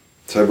 so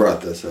I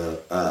brought this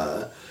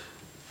up.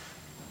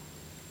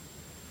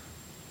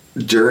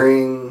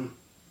 During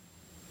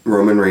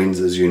Roman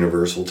Reigns'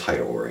 Universal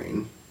title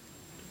reign,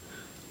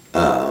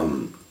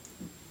 and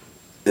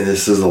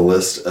this is a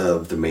list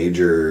of the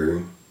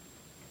major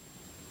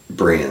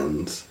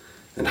brands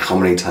and how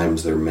many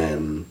times their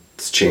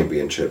men's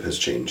championship has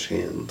changed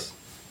hands.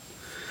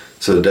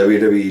 So the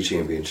WWE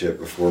Championship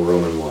before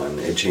Roman won,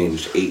 it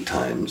changed 8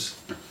 times.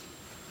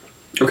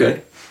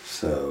 Okay.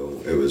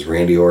 So it was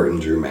Randy Orton,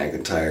 Drew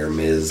McIntyre,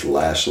 Miz,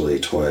 Lashley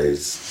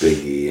twice, Big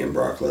E, and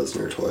Brock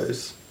Lesnar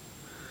twice.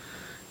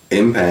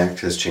 Impact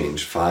has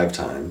changed 5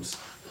 times,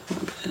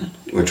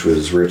 which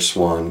was Rich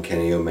Swann,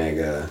 Kenny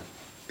Omega,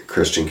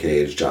 Christian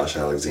Cage, Josh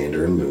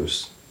Alexander, and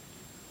Moose.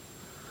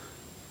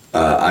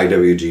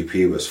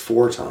 IWGP was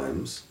 4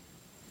 times.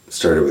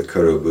 Started with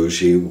Kota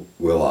Ibushi,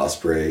 Will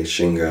Ospreay,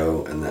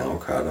 Shingo, and now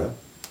Okada.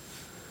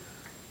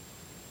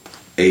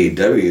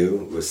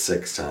 AEW was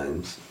 6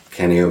 times.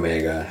 Kenny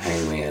Omega,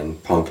 Hangman,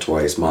 Punk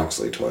twice,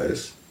 Moxley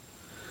twice.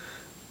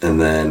 And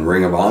then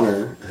Ring of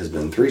Honor has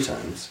been 3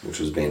 times, which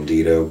was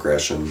Bandito,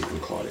 Gresham,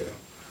 and Claudio.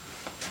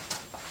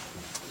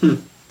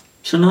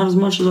 So not as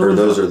much as I would Or have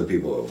those thought. are the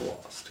people who have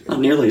lost. Not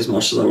nearly as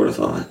much as I would have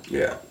thought.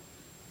 Yeah.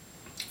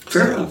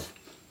 Fair enough.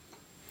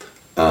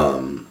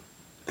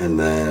 And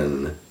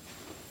then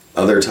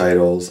other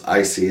titles,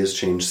 IC has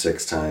changed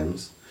 6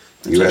 times.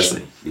 That's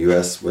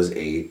US was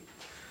 8.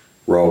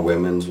 Raw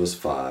Women's was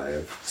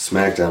 5.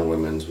 SmackDown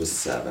Women's was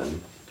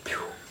 7.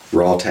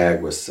 Raw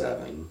Tag was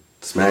 7.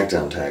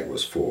 SmackDown Tag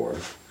was 4.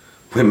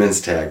 Women's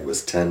Tag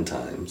was 10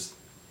 times.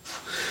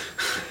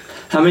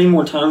 How many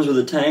more times would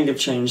the tag have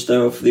changed,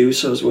 though, if the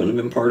Usos wouldn't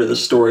have been part of the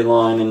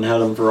storyline and had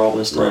them for all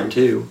this time, Right.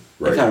 too?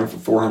 Right. They've had them for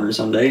 400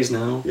 some days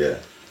now. Yeah.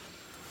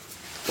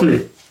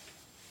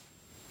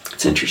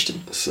 It's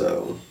interesting.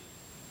 So,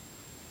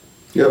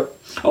 yep.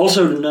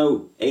 Also to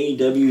note,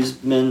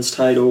 AEW's men's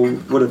title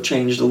would have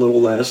changed a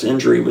little less.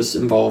 Injury was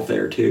involved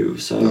there, too.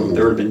 So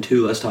there would have been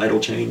 2 less title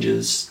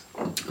changes.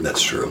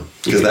 That's true.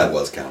 Because that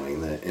was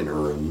counting the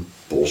interim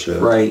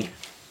bullshit. Right.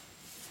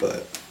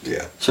 But,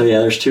 yeah. So, yeah,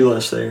 there's 2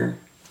 less there.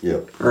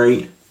 Yep.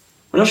 Right.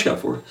 What else you got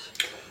for us?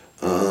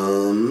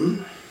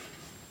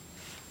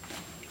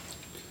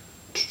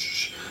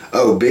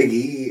 Big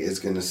E is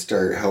going to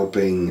start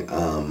helping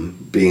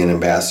be an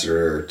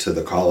ambassador to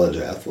the college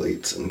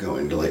athletes and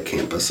going to like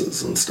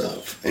campuses and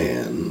stuff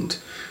and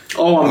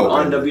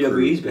On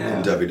WWE's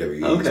behalf. on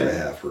WWE's Okay.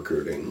 behalf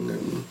recruiting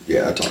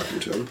and talking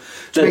to him.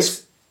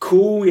 That's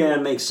cool. Yeah,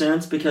 it makes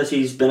sense because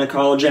he's been a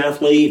college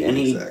athlete and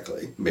he Made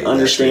that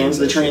understands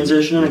the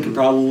transition and can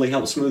probably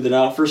help smooth it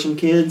out for some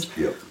kids.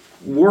 Yep.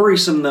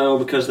 Worrisome though,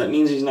 because that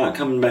means he's not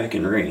coming back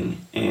in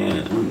ring.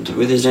 And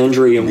with his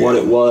injury and what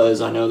it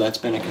was, I know that's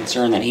been a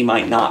concern that he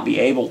might not be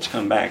able to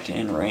come back to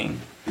in ring.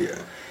 Yeah.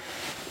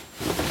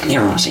 You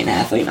ever want to see an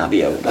athlete not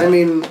be able to? I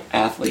mean,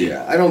 athlete.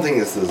 Yeah, I don't think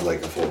this is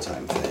like a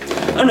full-time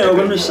thing. I know,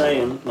 but I'm just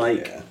saying,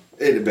 like,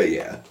 but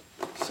yeah,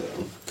 so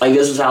like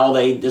this is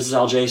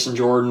how Jason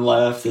Jordan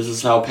left. This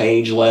is how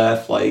Paige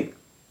left. Like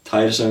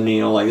Titus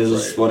O'Neil. Like this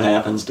is what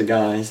happens to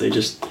guys. They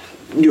just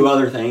do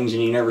other things,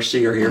 and you never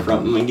see or hear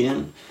from them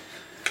again.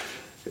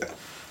 Yeah.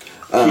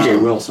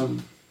 TJ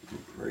Wilson.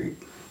 Right.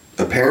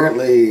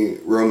 Apparently,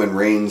 Roman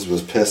Reigns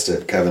was pissed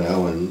at Kevin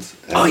Owens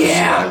at the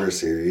Survivor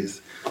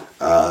Series.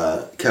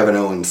 Kevin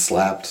Owens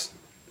slapped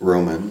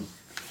Roman,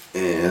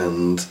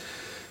 and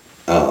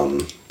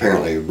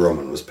apparently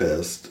Roman was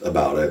pissed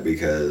about it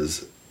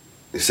because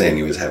he's saying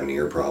he was having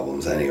ear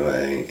problems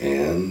anyway.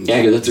 And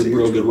yeah, because that's a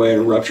real good way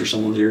to rupture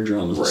someone's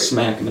eardrums. Right.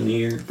 Smack him in the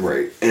ear.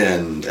 Right.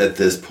 And at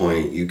this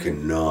point, you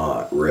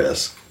cannot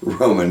risk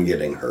Roman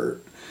getting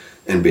hurt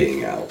and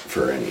being out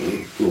for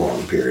any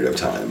long period of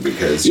time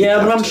because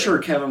but I'm sure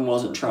Kevin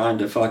wasn't trying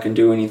to fucking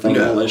do anything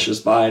malicious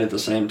by it at the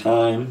same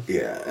time.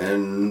 Yeah,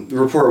 and the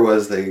report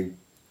was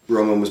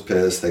Roman was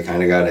pissed. They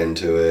kind of got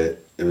into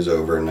it. It was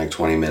over in like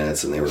 20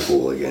 minutes, and they were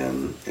cool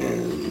again.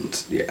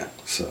 And yeah,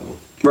 so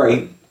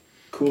right,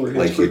 cooler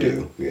like you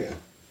do, yeah.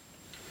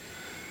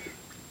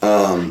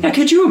 Now,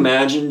 could you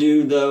imagine,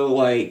 dude? Though,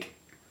 like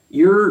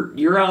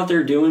you're out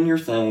there doing your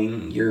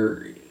thing,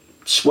 you're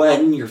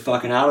sweating, you're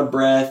fucking out of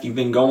breath, you've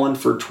been going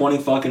for 20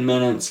 fucking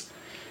minutes,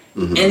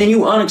 and then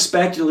you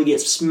unexpectedly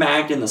get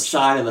smacked in the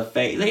side of the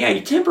face. Yeah,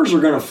 your tempers are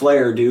gonna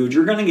flare, dude.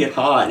 You're gonna get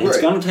hot. It's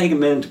gonna take a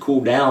minute to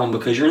cool down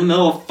because you're in the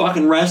middle of a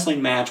fucking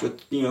wrestling match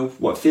with,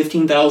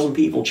 15,000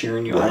 people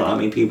cheering you on. I don't know how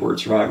many people were at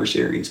Survivor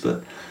Series,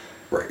 but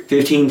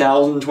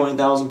 15,000,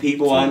 20,000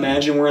 people, I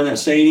imagine, were in that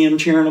stadium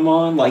cheering them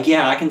on. Like,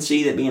 yeah, I can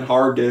see that being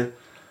hard to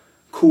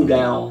cool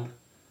down.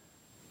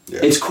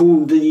 Yeah. It's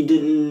cool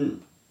that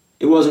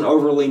it wasn't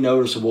overly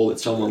noticeable that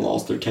someone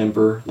lost their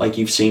temper, like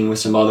you've seen with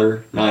some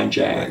other Nia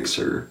Jax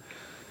or...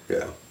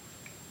 Yeah.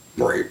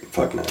 Right.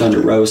 Fuck no.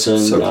 Thunder Rosa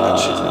and...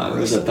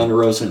 was that Thunder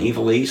Rosa and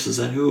Ivelisse? Is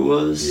that who it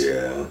was?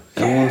 Yeah.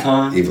 At one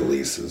time?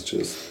 Ivelisse is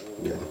just...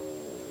 Yeah.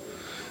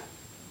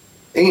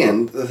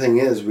 And the thing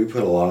is, we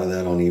put a lot of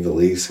that on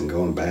Ivelisse and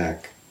going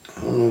back.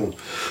 I don't know.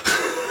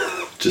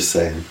 Just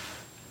saying.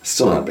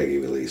 Still not a big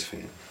Ivelisse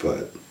fan,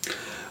 but...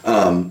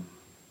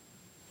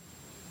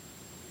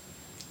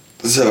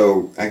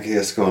 So, I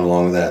guess going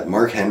along with that,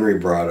 Mark Henry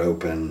brought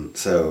open,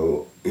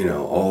 so,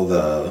 all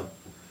the,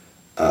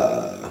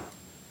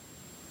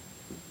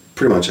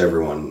 pretty much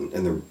everyone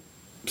in the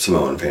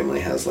Samoan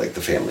family has, like,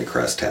 the family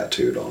crest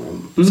tattooed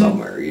on them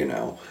somewhere,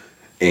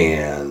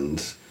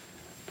 and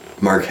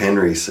Mark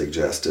Henry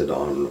suggested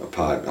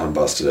on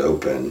Busted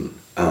Open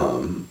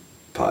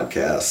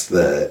podcast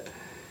that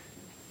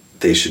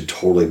they should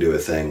totally do a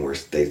thing where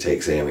they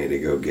take Sammy to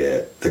go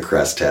get the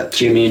crest tattoo.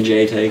 Jimmy and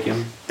Jay take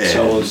him.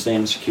 Solo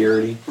stand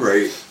security.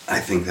 Right.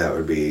 I think that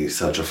would be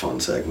such a fun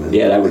segment.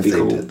 Yeah, that would be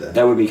cool.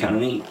 That would be kind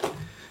of neat.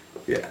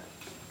 Yeah.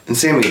 And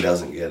Sammy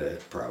doesn't get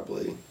it,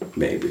 probably.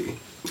 Maybe.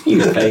 You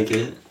can fake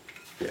it.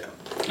 Yeah.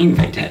 You can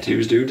fake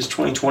tattoos, dude. It's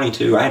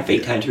 2022. I had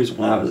fake tattoos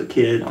when I was a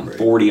kid. I'm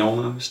 40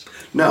 almost.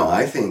 No,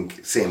 I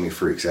think Sammy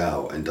freaks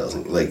out and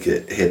doesn't, like,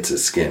 it hits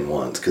his skin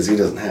once because he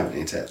doesn't have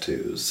any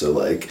tattoos. So,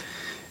 like...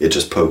 It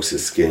just pokes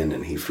his skin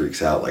and he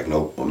freaks out like,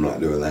 nope, I'm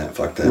not doing that.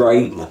 Fuck that.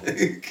 Right.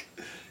 Like,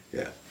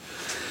 yeah.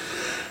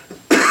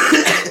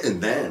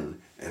 and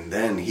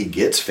then he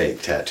gets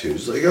fake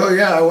tattoos. Like, oh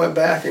yeah, I went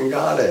back and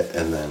got it.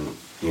 And then,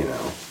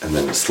 and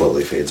then it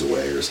slowly fades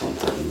away or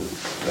something.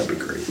 That'd be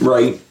great.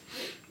 Right.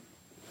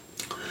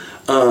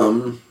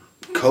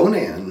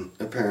 Conan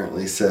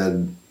apparently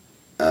said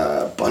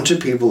a bunch of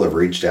people have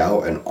reached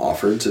out and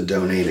offered to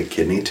donate a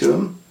kidney to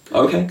him.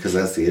 Okay. Because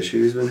that's the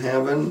issue he's been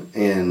having.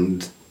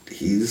 And...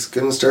 he's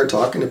going to start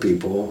talking to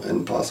people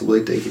and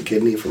possibly take a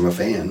kidney from a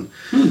fan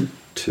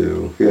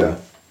to,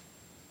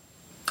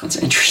 That's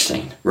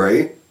interesting.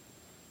 Right?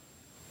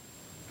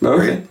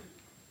 Okay. Right?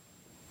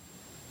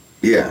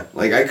 Yeah.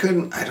 Like, I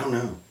don't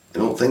know. I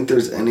don't think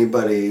there's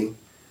anybody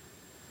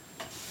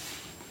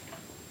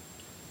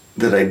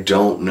that I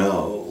don't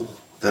know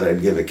that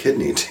I'd give a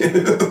kidney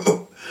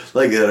to.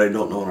 Like, that I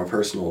don't know on a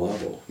personal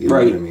level. You know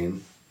what I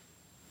mean?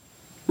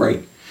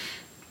 Right.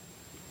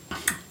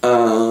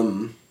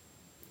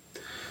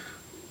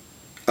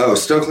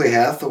 Stokely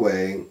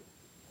Hathaway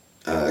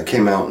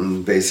came out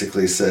and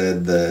basically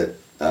said that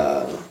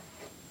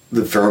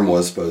the firm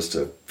was supposed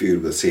to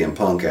feud with CM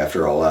Punk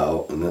after All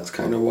Out, and that's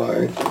kind of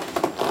why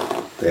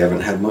they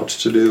haven't had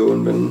much to do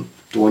and been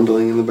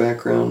dwindling in the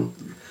background.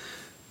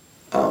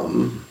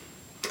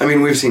 I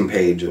mean, we've seen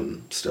Paige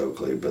and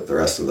Stokely, but the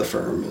rest of the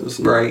firm has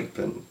not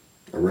been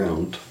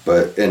around.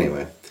 But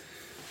anyway,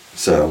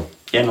 so...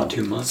 Yeah, not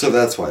too much. So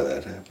that's why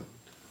that happened.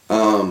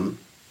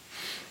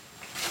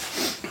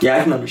 Yeah,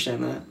 I can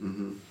understand that.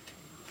 Mm-hmm.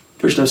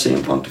 There's no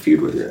CM Punk to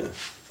feud with. Yeah.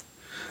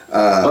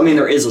 I mean,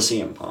 there is a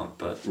CM Punk,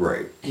 but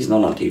he's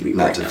not on TV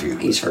not right to now. Feud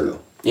he's hurt.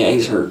 Though. Yeah,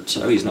 he's hurt,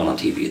 so he's not on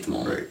TV at the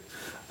moment.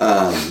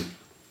 Right.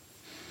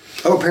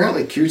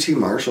 Apparently QT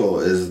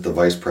Marshall is the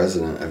vice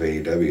president of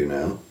AEW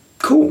now.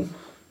 Cool.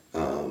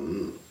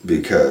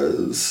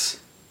 Because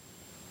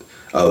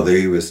Oh,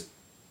 the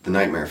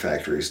Nightmare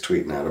Factory's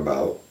tweeting out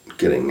about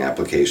getting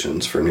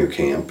applications for new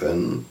camp,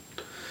 and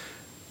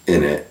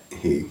in it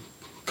he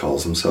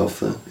calls himself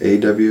the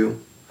AEW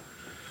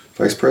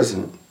vice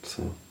president.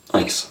 So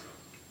Nice.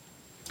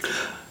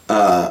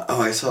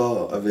 I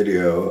saw a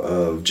video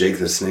of Jake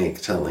the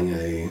Snake telling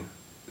a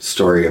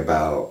story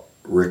about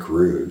Rick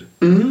Rude,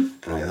 and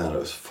I thought it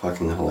was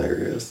fucking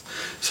hilarious.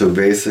 So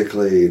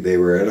basically, they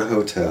were at a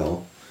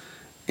hotel,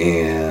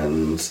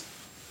 and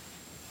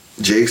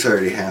Jake's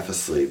already half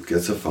asleep,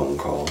 gets a phone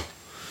call.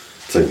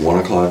 It's like 1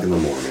 o'clock in the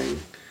morning,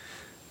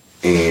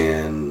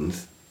 and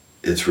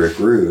it's Rick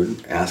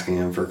Rude asking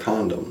him for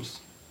condoms.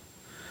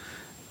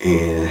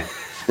 And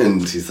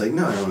he's like,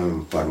 no, I don't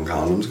have fucking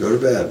condoms, go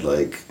to bed.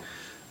 Like,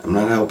 I'm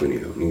not helping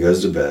you. And he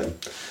goes to bed.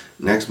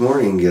 Next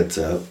morning, gets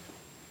up,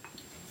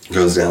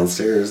 goes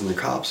downstairs, and the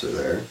cops are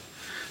there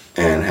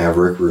and have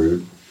Rick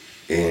Rude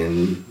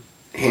in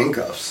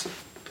handcuffs.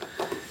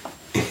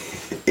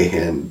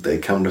 And they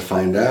come to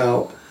find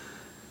out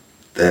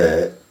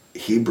that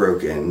he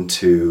broke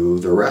into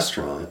the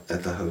restaurant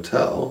at the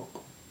hotel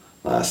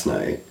last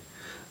night.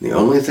 The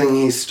only thing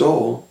he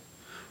stole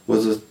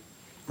was a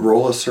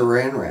roll of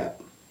saran wrap.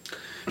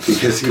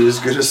 Because he was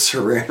good at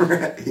saran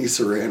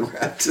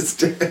wrapped his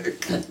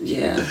dick.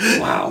 Yeah,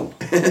 wow.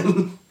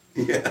 And,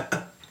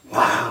 yeah.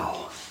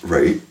 Wow.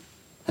 Right?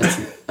 That's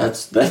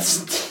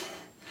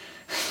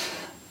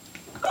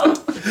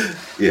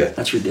Yeah.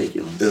 That's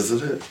ridiculous.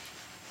 Isn't it?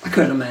 I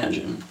couldn't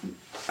imagine.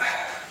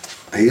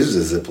 I used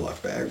a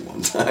Ziploc bag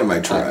one time. I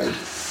tried.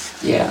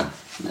 Yeah,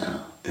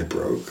 no. It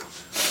broke.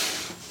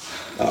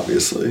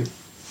 Obviously.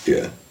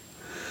 Yeah.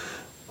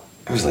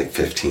 I was like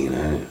 15. I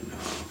didn't know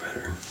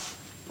better.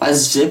 A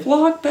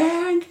Ziploc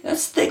bag?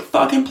 That's thick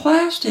fucking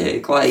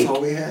plastic. Like, That's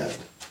all we had.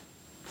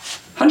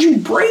 how'd you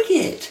break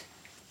it?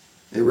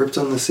 It ripped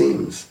on the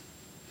seams.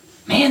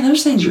 Man,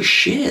 those things are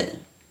shit.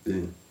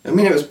 Yeah. I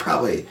mean, it was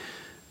probably...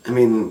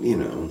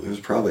 it was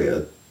probably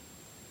a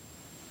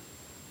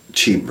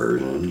cheap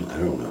version. I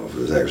don't know if it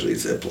was actually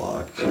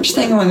Ziploc. I'm just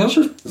thinking, like, those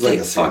are thick like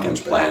a fucking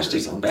sandwich bag or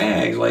plastic something.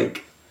 bags.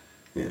 Like,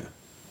 Yeah.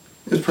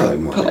 It was probably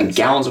more put like like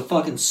gallons of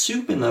fucking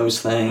soup in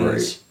those things.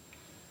 Right.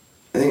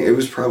 I think it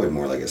was probably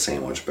more like a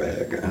sandwich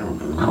bag. I don't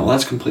know. Oh,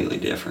 that's completely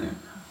different.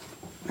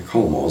 I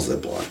call them all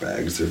Ziploc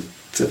bags. They're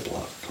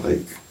Ziploc.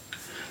 Like,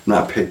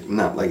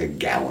 not like a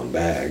gallon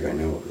bag. I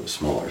know it was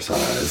smaller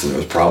size, and it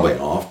was probably an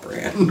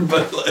off-brand,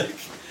 but like,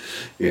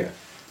 yeah.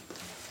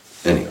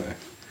 Anyway.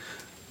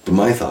 But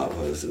my thought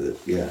was that,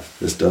 yeah,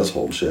 this does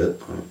hold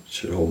shit. It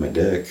should hold my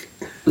dick.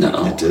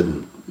 No. It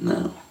didn't.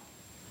 No.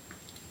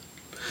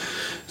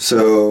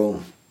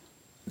 So,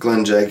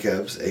 Glenn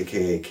Jacobs,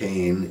 aka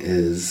Kane,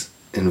 is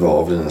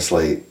involved in a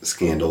slight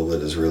scandal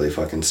that is really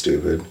fucking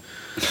stupid.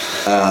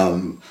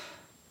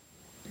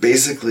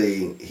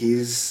 Basically,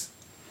 he's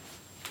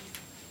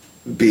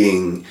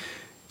being...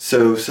 He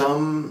was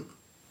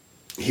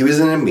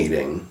in a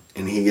meeting,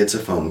 and he gets a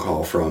phone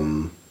call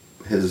from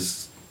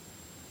his...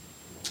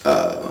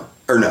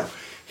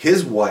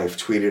 His wife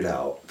tweeted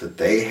out that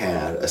they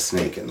had a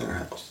snake in their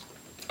house.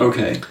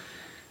 Okay.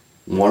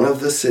 One of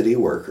the city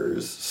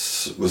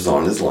workers was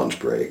on his lunch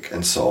break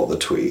and saw the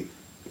tweet,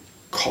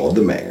 called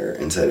the mayor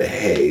and said,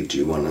 hey, do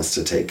you want us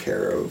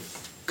to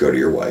go to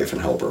your wife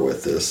and help her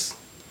with this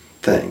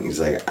thing? He's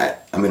like,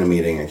 I'm in a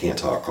meeting, I can't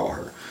talk, call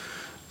her.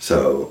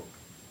 So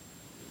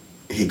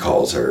he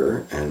calls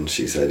her and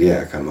she said,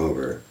 yeah, come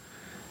over.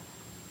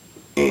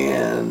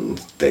 And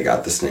they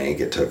got the snake.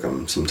 It took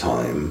them some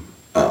time.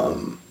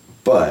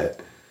 But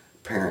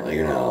apparently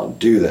you're not allowed to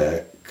do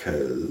that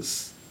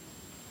because,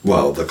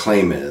 well, the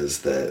claim is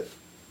that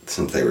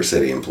since they were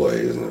city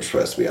employees and they're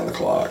supposed to be on the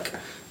clock,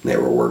 and they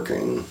were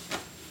working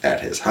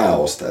at his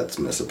house, that's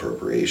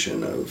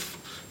misappropriation of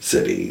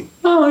city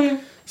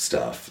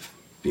stuff,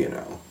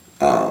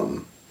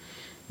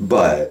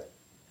 But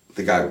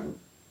the guy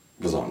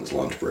was on his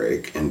lunch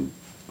break and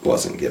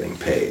wasn't getting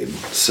paid,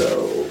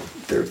 so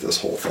there's this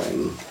whole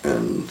thing,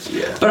 and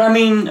yeah. But I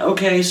mean,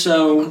 okay,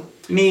 so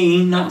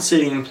me, not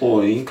city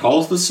employee,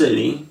 calls the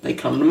city, they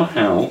come to my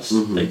house,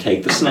 they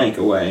take the snake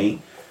away,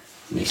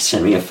 and they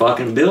send me a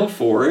fucking bill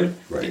for it.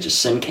 Right. They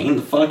just send Kane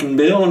the fucking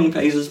bill, and he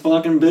pays his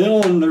fucking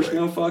bill, and there's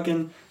no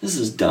fucking... This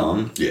is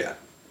dumb. Yeah.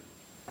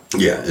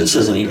 Yeah. This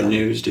isn't even dumb.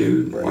 news,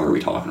 dude. Right. Why are we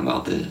talking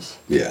about this?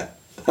 Yeah.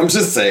 I'm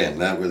just saying,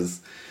 that was...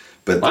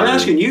 But I'm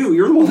asking you,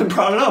 you're the one that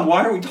brought it up.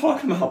 Why are we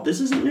talking about this?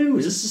 Isn't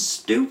news. This is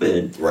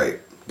stupid. Right.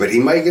 But he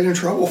might get in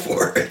trouble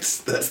for it.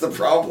 That's the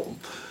problem.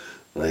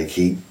 Like,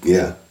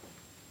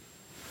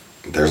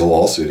 there's a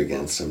lawsuit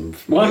against him.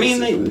 Well, I mean,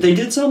 they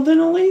did something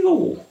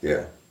illegal.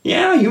 Yeah.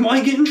 Yeah, you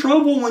might get in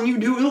trouble when you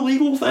do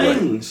illegal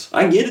things.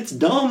 Right. I get it's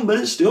dumb, but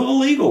it's still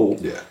illegal.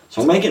 Yeah.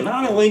 So make it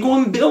not illegal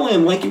and bill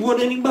him like you would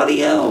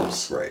anybody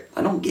else. Right.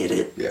 I don't get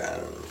it. Yeah, I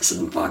don't know. This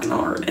isn't fucking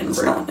hard, and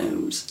it's not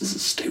news. This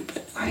is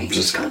stupid. I hate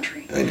this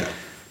country. I know.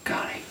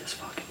 God, I hate this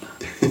fucking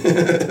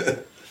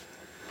country.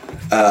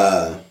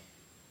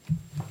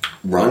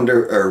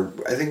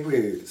 I think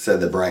we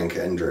said that Brian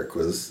Kendrick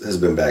has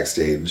been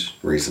backstage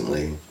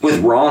recently.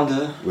 With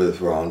Rhonda. With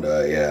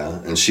Rhonda, yeah.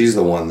 And she's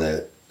the one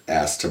that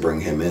asked to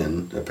bring him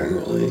in,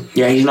 apparently.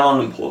 Yeah, he's not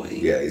an employee.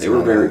 Yeah, they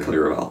were very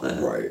clear about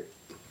that. Right.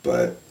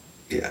 But,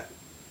 yeah.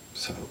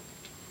 So,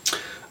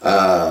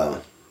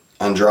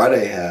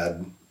 Andrade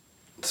had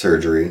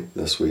surgery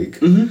this week.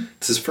 Mm-hmm.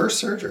 It's his first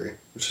surgery,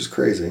 which is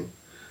crazy.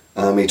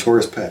 He tore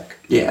his pec.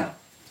 Yeah.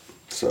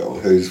 So,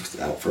 he's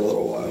out for a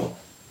little while.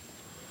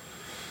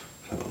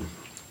 So,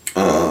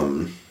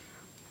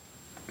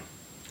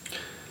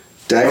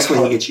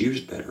 Hopefully he gets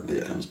used better when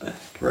he comes back.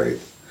 Right.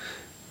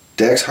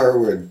 Dax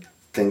Harwood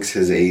thinks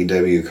his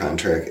AEW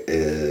contract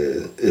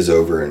is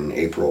over in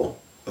April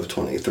of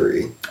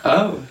 23.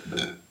 Oh.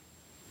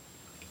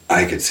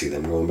 I could see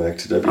them going back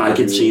to WWE. I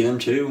could see them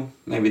too.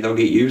 Maybe they'll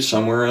get used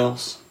somewhere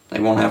else. They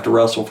won't have to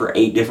wrestle for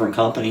 8 different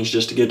companies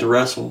just to get to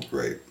wrestle.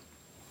 Right.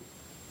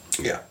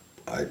 Yeah.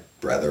 I'd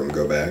rather them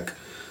go back.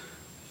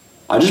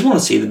 I just want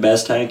to see the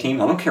best tag team.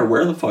 I don't care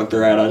where the fuck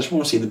they're at. I just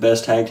want to see the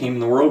best tag team in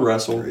the world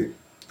wrestle. Right.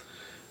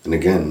 And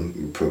again,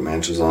 you put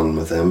matches on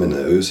with them and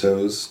the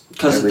Usos.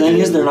 Because the thing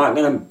is, they're not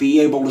going to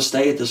be able to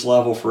stay at this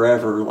level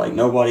forever. Like,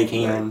 nobody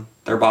can. Right.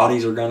 Their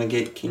bodies are going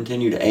to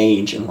continue to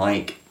age. And,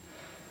 like,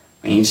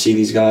 and you see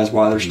these guys,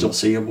 why they're still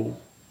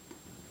seeable.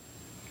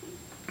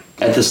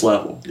 At this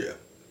level. Yeah.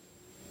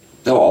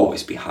 They'll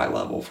always be high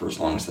level for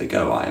as long as they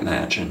go, I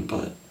imagine.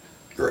 But,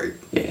 right.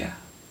 Yeah.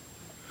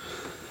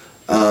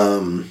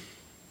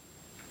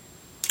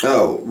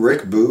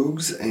 Rick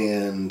Boogs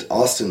and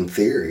Austin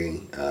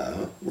Theory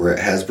were at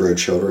Hasbro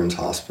Children's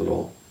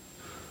Hospital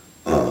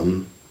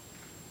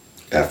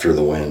after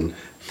the win.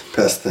 The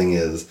best thing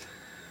is,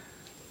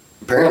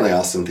 apparently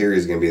Austin Theory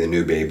is going to be the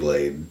new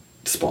Beyblade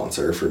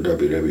sponsor for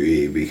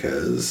WWE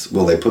because,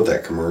 well, they put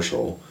that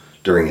commercial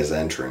during his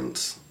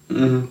entrance.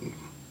 Mm-hmm.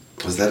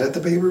 Was that at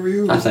the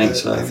pay-per-view? I think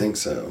so. I think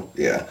so,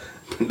 yeah.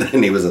 But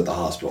then he was at the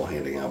hospital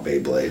handing out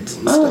Beyblades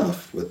and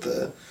stuff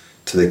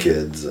to the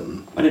kids.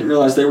 And I didn't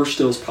realize they were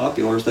still as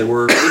popular as they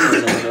were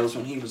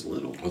when he was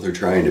little. Well, they're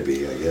trying to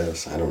be, I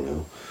guess. I don't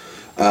know.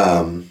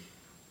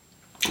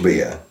 But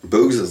yeah,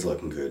 Boogs is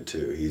looking good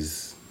too.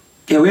 He's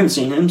we haven't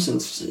seen him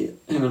since him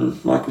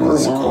and Mike Moore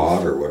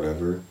squad or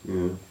whatever.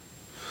 Yeah.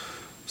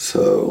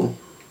 So.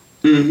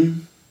 Mm-hmm.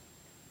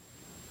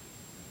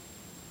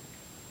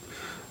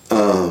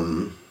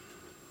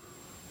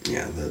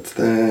 Yeah, that's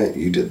that.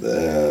 You did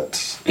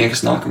that. Yeah,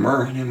 because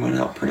Nakamura and him went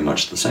out pretty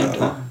much at the same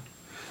time.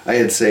 I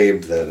had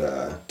saved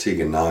that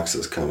Tegan Nox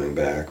is coming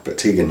back, but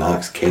Tegan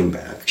Nox came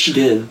back. She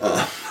did.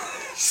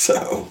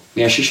 So.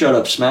 Yeah, she showed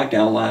up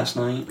SmackDown last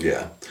night.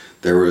 Yeah.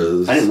 There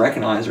was. I didn't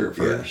recognize her at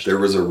first. Yeah, there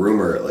was a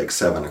rumor at like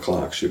 7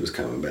 o'clock she was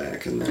coming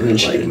back, and then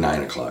at like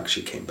 9 o'clock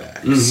she came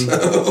back. Mm-hmm.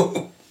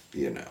 So,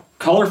 you know.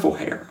 Colorful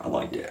hair. I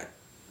liked it.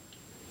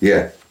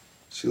 Yeah.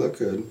 She looked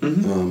good.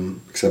 Mm-hmm.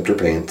 Except her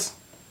pants.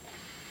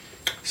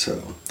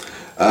 So.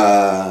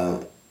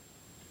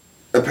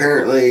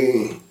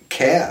 Apparently,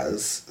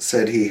 Kaz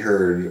said he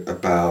heard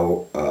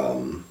about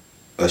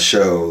a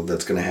show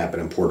that's going to happen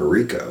in Puerto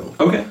Rico.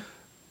 Okay.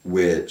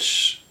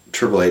 Which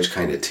Triple H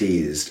kind of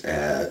teased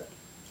at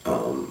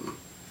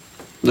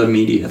the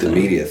media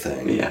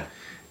thing. Yeah.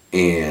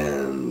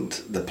 And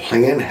the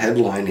planned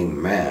headlining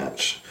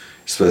match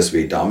is supposed to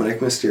be Dominic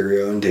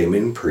Mysterio and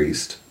Damian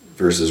Priest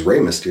versus Rey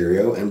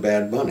Mysterio and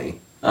Bad Bunny.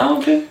 Oh,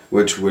 okay.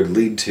 Which would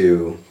lead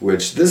to,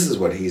 this is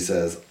what he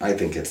says, I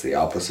think it's the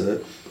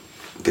opposite.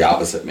 The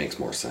opposite makes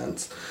more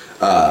sense.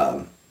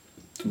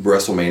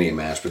 WrestleMania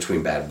match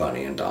between Bad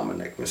Bunny and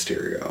Dominic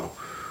Mysterio.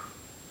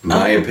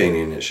 My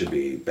opinion, it should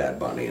be Bad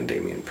Bunny and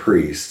Damian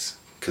Priest,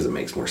 because it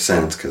makes more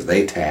sense, because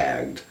they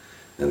tagged,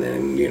 and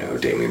then,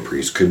 Damian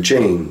Priest could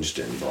change,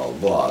 and blah, blah,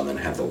 blah, and then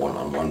have the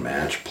one-on-one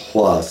match,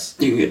 plus...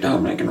 You can get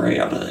Dominic and Rey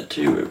out of that,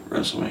 too, at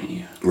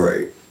WrestleMania.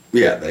 Right.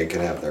 Yeah, they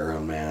could have their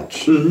own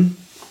match,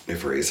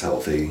 if Rey's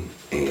healthy,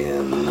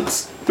 and...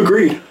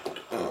 Agreed.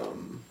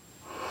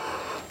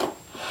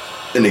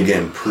 And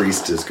again,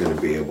 Priest is going to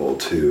be able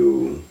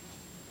to...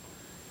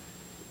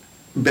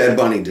 Bad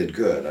Bunny did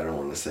good, I don't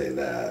want to say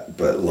that,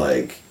 but,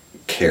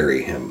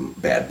 carry him,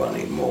 Bad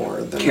Bunny,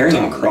 more than...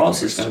 Karrion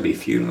Kross is going to be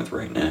feuding with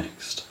Rey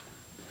next.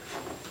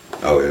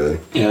 Oh, really?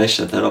 Yeah, they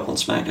set that up on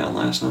SmackDown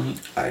last night.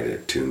 I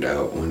tuned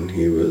out when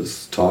he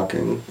was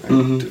talking. I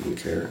didn't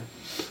care.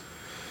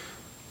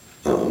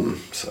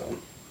 So...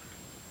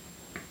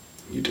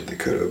 You did the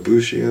Kota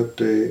Ibushi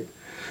update.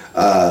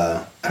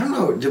 I don't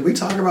know, did we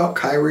talk about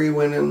Kairi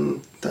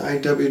winning the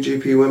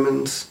IWGP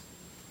Women's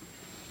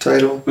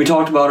title? We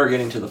talked about her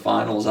getting to the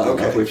finals. I don't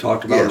know if we've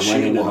talked about her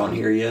winning it on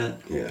here yet.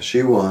 Yeah,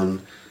 she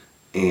won.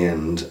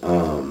 And,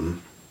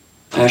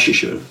 as she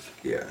should have.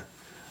 Yeah.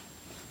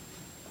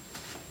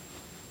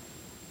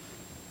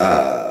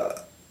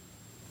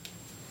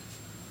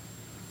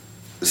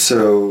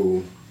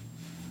 So...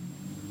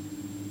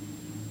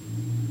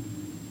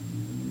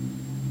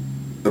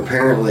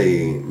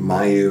 Apparently,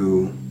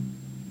 Mayu,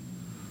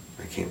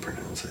 I can't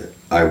pronounce it,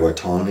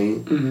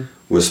 Iwatani,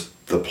 was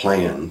the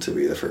plan to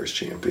be the first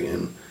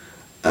champion.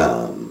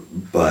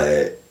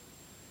 But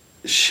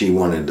she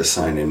wanted to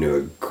sign a new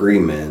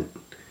agreement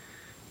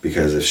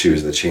because if she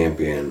was the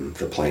champion,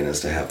 the plan is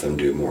to have them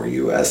do more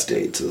U.S.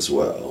 dates as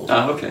well.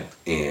 Oh, okay.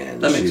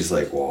 And That makes she's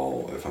like,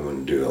 well, if I'm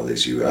going to do all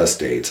these U.S.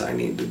 dates, I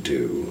need to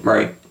do,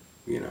 Right.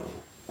 you know,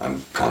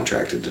 I'm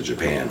contracted to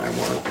Japan. I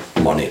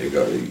want money to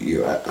go to the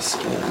U.S.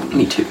 And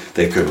Me too.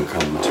 they couldn't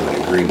come to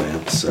an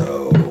agreement,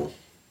 so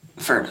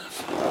Fair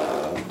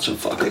enough. So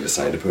fuck they it.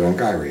 decided to put on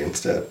Kyrie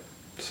instead.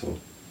 So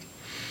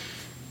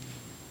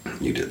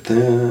you did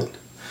that.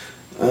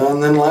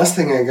 And then the last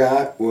thing I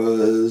got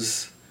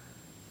was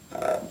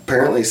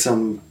apparently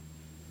some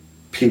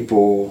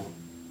people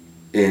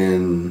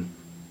that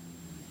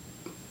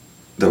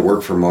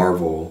work for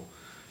Marvel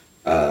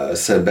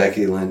said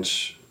Becky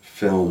Lynch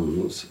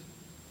films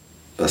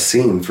a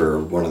scene for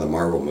one of the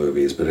Marvel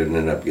movies, but it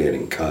ended up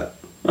getting cut.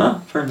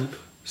 Oh, fair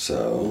enough.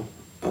 So,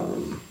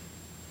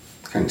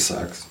 kind of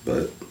sucks,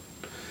 but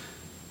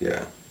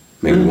yeah,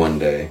 maybe one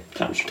day.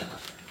 Times are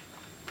tough.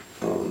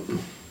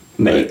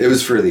 But it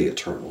was for the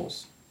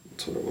Eternals.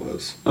 That's what it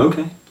was.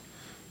 Okay.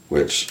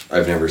 Which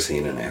I've never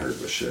seen and I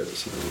heard was shit.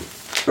 So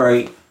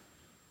Right.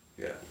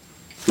 yeah,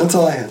 that's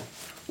all I had.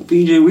 Well,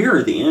 BJ, we are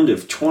at the end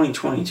of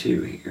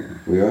 2022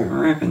 here. We are.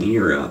 We're wrapping the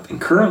year up. And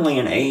currently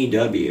in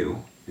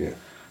AEW, Yeah.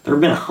 there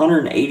have been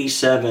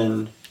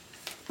 187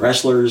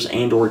 wrestlers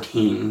and or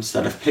teams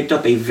that have picked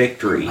up a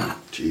victory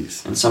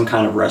Jeez. in some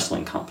kind of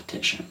wrestling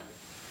competition.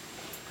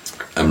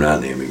 I'm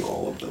not naming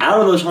all of them.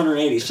 Out of those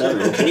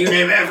 187, can you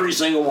name every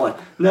single one?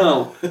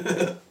 No.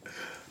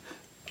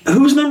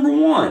 Who's number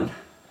one?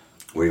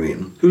 What do you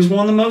mean? Who's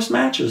won the most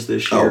matches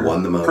this year? Oh,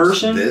 won the most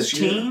Person, this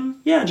year?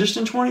 team? Yeah, just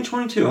in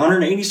 2022.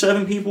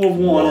 187 people have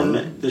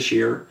won this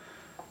year.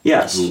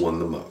 Yes. Who won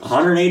the most?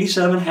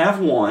 187 have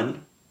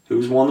won.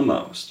 Who's won the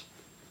most?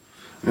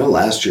 I know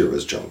last year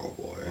was Jungle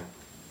Boy.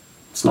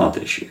 It's not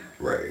this year.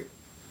 Right.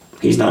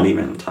 He's not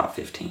even in the top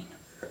 15.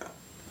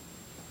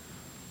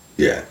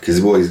 Yeah, because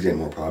he's getting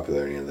more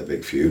popular and he had the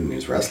big feud and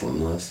he's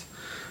wrestling less.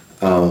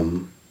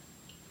 Man.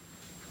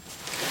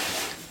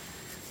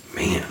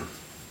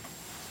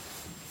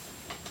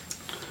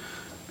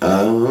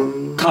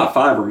 Top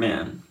 5 are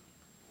men.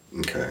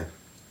 Okay.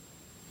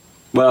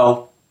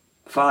 Well,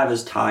 5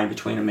 is tied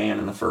between a man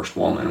and the first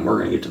woman, and we're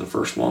going to get to the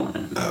first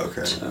woman. Oh,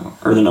 okay. So,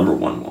 or the number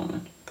 1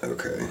 woman.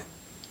 Okay.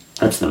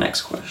 That's the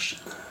next question.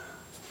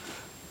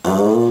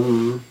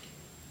 God.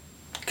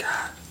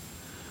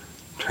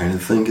 Trying to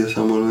think of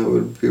someone that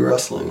would be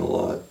wrestling a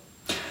lot.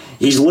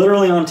 He's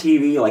literally on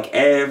TV like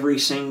every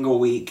single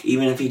week,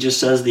 even if he just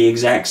says the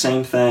exact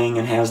same thing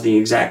and has the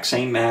exact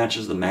same match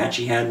as the match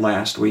he had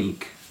last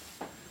week.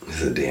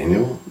 Is it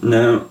Daniel?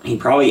 No, he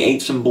probably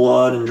ate some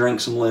blood and drank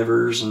some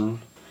livers and...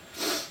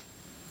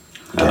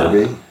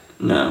 Darby?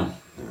 No.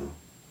 No.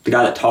 The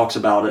guy that talks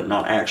about it,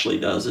 not actually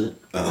does it.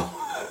 Oh.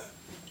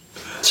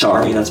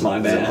 Sorry, that's my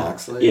Is it bad.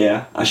 Moxley?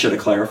 Yeah, I should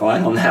have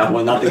clarified on that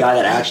one. Not the guy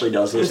that actually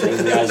does those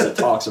things, the guy that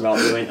talks about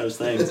doing those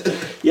things.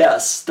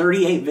 Yes,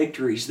 38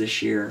 victories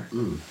this year.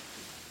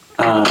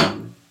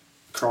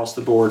 Across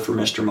the board for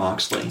Mr.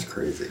 Moxley. That's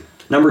crazy.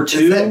 Number 2...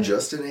 Is that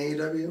just in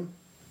AEW?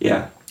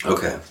 Yeah.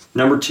 Okay.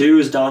 Number 2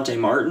 is Dante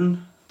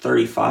Martin,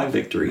 35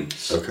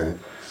 victories. Okay.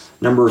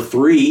 Number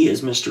 3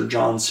 is Mr.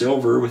 John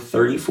Silver with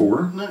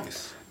 34.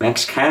 Nice.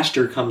 Max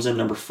Caster comes in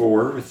number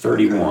 4 with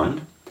 31.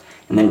 Okay.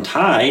 And then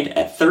tied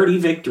at 30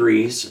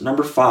 victories,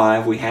 number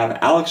 5, we have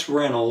Alex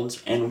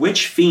Reynolds. And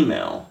which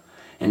female?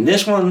 And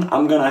this one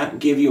I'm going to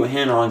give you a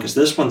hint on because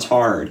this one's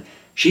hard.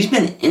 She's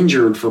been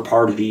injured for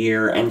part of the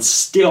year and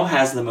still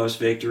has the most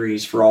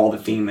victories for all the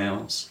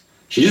females.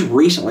 She just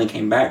recently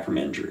came back from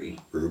injury.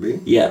 Ruby?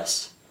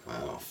 Yes.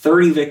 Wow.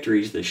 30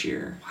 victories this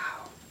year. Wow.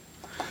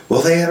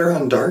 Well, they had her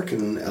on Dark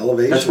and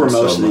Elevation. That's where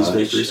most of these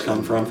victories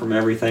come from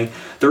everything.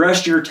 The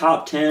rest of your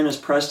top 10 is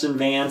Preston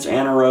Vance,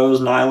 Anna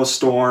Rose, Nyla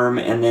Storm,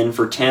 and then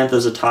for 10th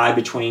is a tie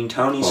between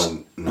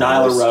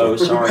Nyla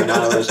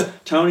Rose,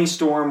 Tony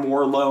Storm,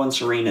 Wardlow, and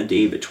Serena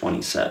Deeb at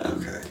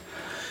 27. Okay.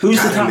 Who's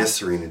God, the top? I miss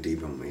Serena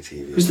Deeb on my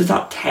TV. Who's the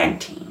top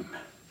tag team?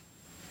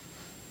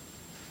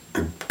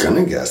 I'm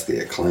gonna guess the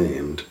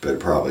Acclaimed, but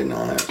probably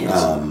not.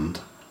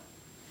 It's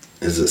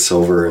Is it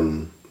Silver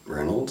and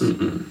Reynolds?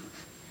 Mm-mm.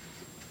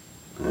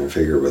 I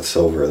figured with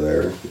Silver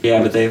there.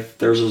 Yeah, but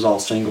theirs was all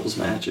singles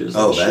matches.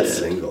 Oh, that's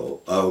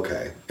single. Oh,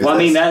 okay. Well, I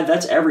mean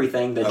that's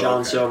everything that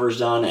John okay. Silver's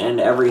done and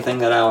everything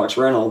that Alex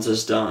Reynolds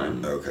has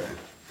done. Okay.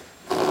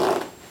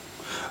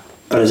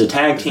 But as a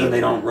tag team, they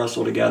don't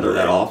wrestle together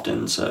that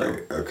often, so...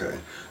 Right. Okay.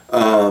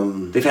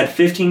 They've had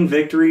 15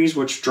 victories,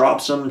 which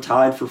drops them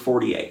tied for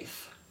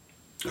 48th.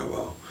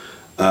 Oh,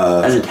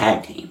 wow. As a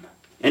tag team.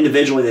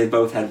 Individually, they've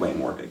both had way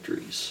more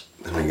victories.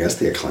 And I guess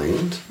the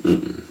Acclaimed?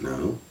 Mm-mm.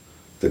 No.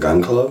 The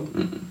Gun Club?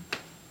 Mm-mm.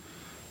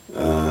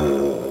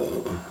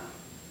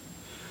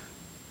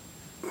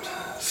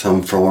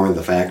 Some form of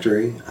the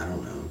Factory? I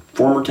don't know.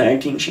 Former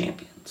tag team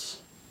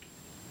champions.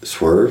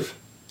 Swerve?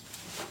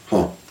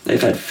 Huh.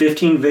 They've had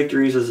 15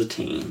 victories as a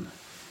team.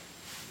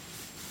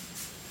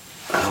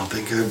 I don't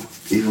think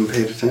I've even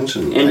paid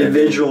attention.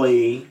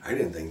 Individually... I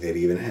didn't think they'd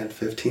even had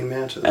 15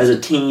 matches. As a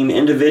team,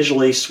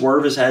 individually,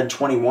 Swerve has had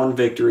 21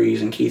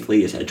 victories and Keith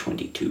Lee has had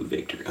 22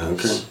 victories.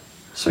 Okay.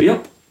 So,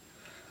 yep.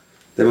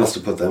 They must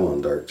have put them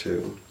on Dark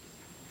too.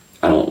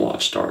 I don't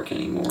watch Dark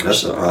anymore.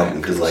 That's the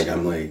problem, because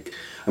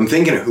I'm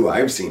thinking of who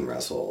I've seen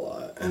wrestle a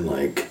lot, and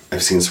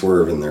I've seen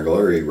Swerve in their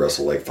glory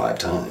wrestle 5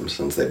 times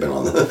since they've been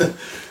on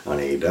on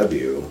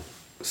AEW.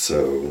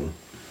 So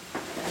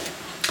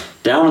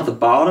down at the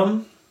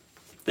bottom,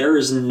 there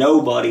is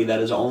nobody that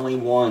has only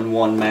won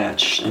 1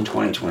 match in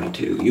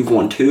 2022. You've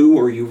won 2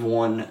 or you've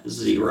won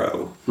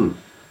 0.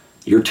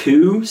 Your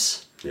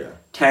 2s. Yeah.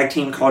 Tag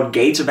team called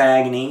Gates of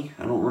Agony.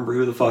 I don't remember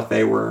who the fuck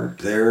they were.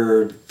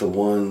 They're the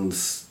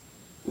ones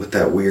with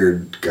that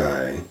weird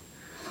guy.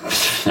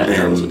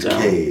 And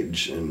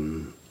Cage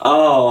and...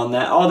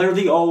 they're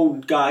the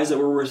old guys that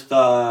were with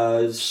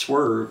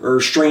Swerve, or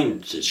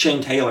Shane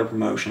Taylor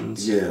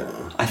Promotions. Yeah.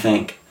 I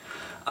think.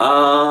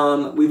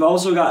 We've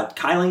also got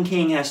Kylan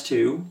King has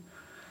 2.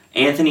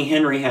 Anthony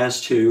Henry has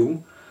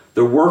 2.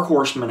 The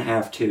Workhorsemen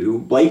have 2.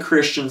 Blake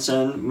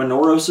Christensen,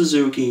 Minoru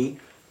Suzuki,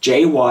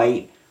 Jay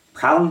White,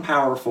 Proud and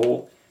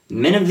Powerful,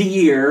 Men of the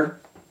Year,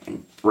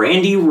 and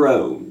Brandy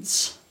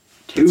Rhodes.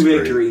 2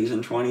 victories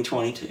in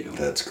 2022.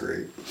 That's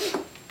great.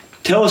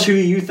 Tell us who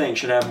you think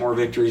should have more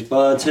victories,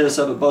 Buds. Hit us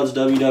up at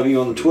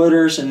BudsWW on the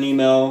Twitter. Send an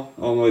email.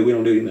 Oh, wait, we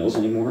don't do emails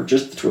anymore.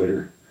 Just the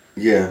Twitter.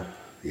 Yeah.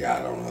 Yeah,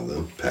 I don't know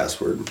the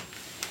password.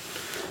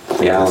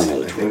 Yeah, I only know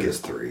the Twitter. I think it's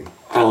 3.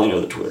 I only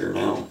know the Twitter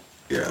now.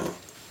 Yeah.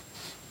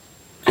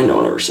 And no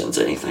one ever sends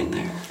anything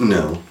there.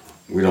 No.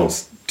 We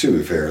don't, to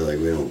be fair,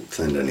 we don't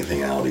send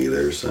anything out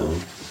either, so...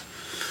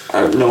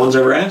 No one's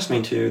ever asked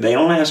me to. They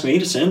don't ask me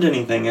to send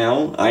anything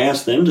out. I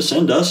ask them to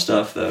send us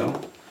stuff,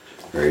 though.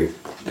 Right.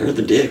 They're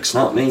the dicks,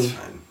 not me. That's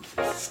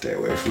fine. Stay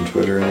away from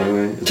Twitter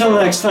anyway. Until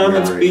next time,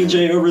 it's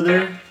BJ over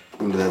there.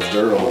 And that's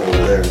Daryl over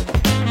there.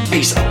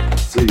 Peace out.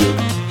 See you.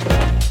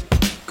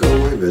 Go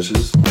away,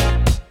 bitches.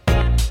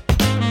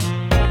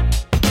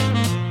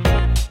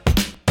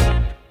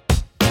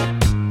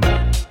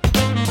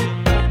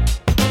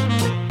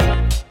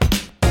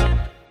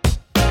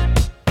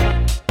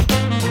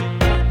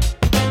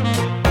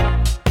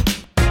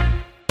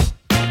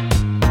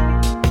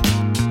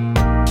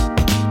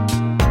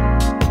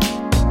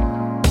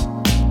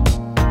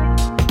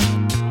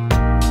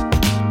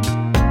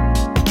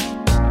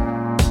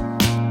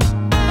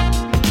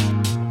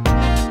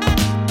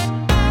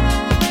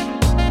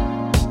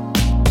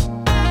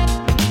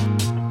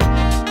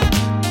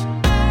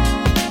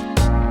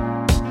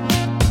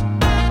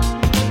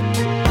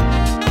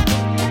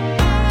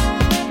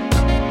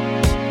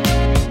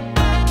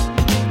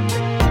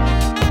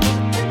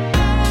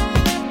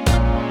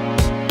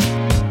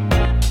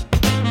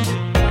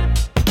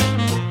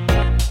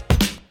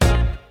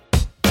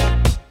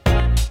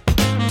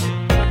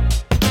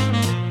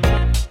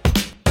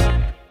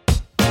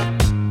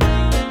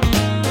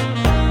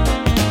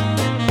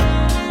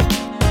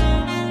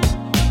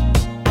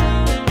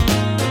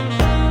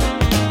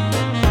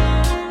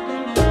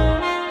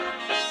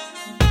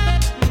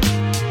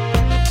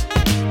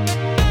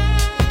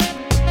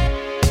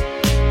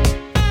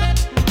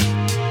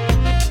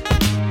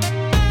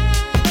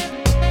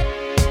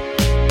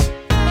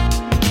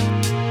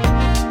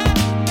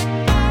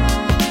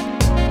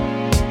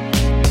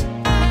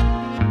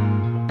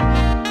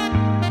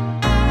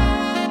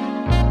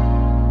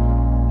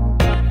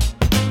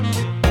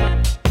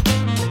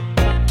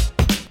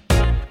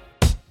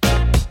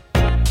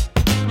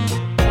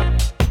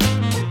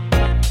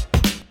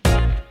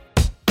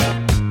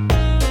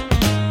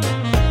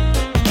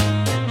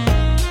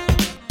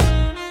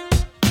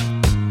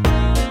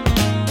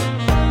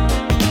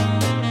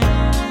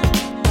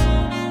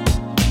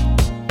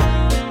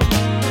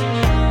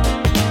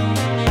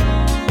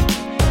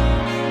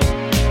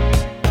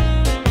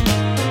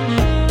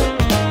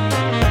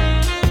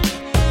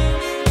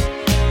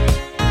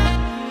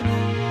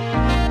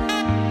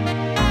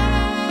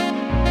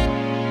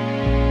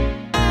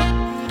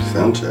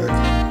 Sound check.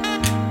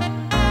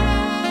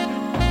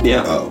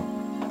 Yeah. Oh,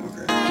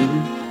 okay.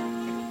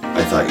 Mm-hmm.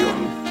 I thought you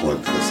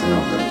unplugged the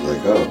sound. I was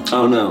like, oh.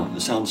 Oh no, the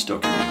sound's still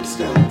connected.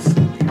 Sounds.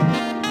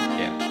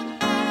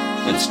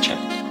 Yeah. It's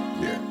checked.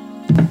 Yeah.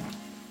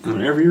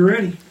 Whenever you're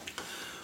ready.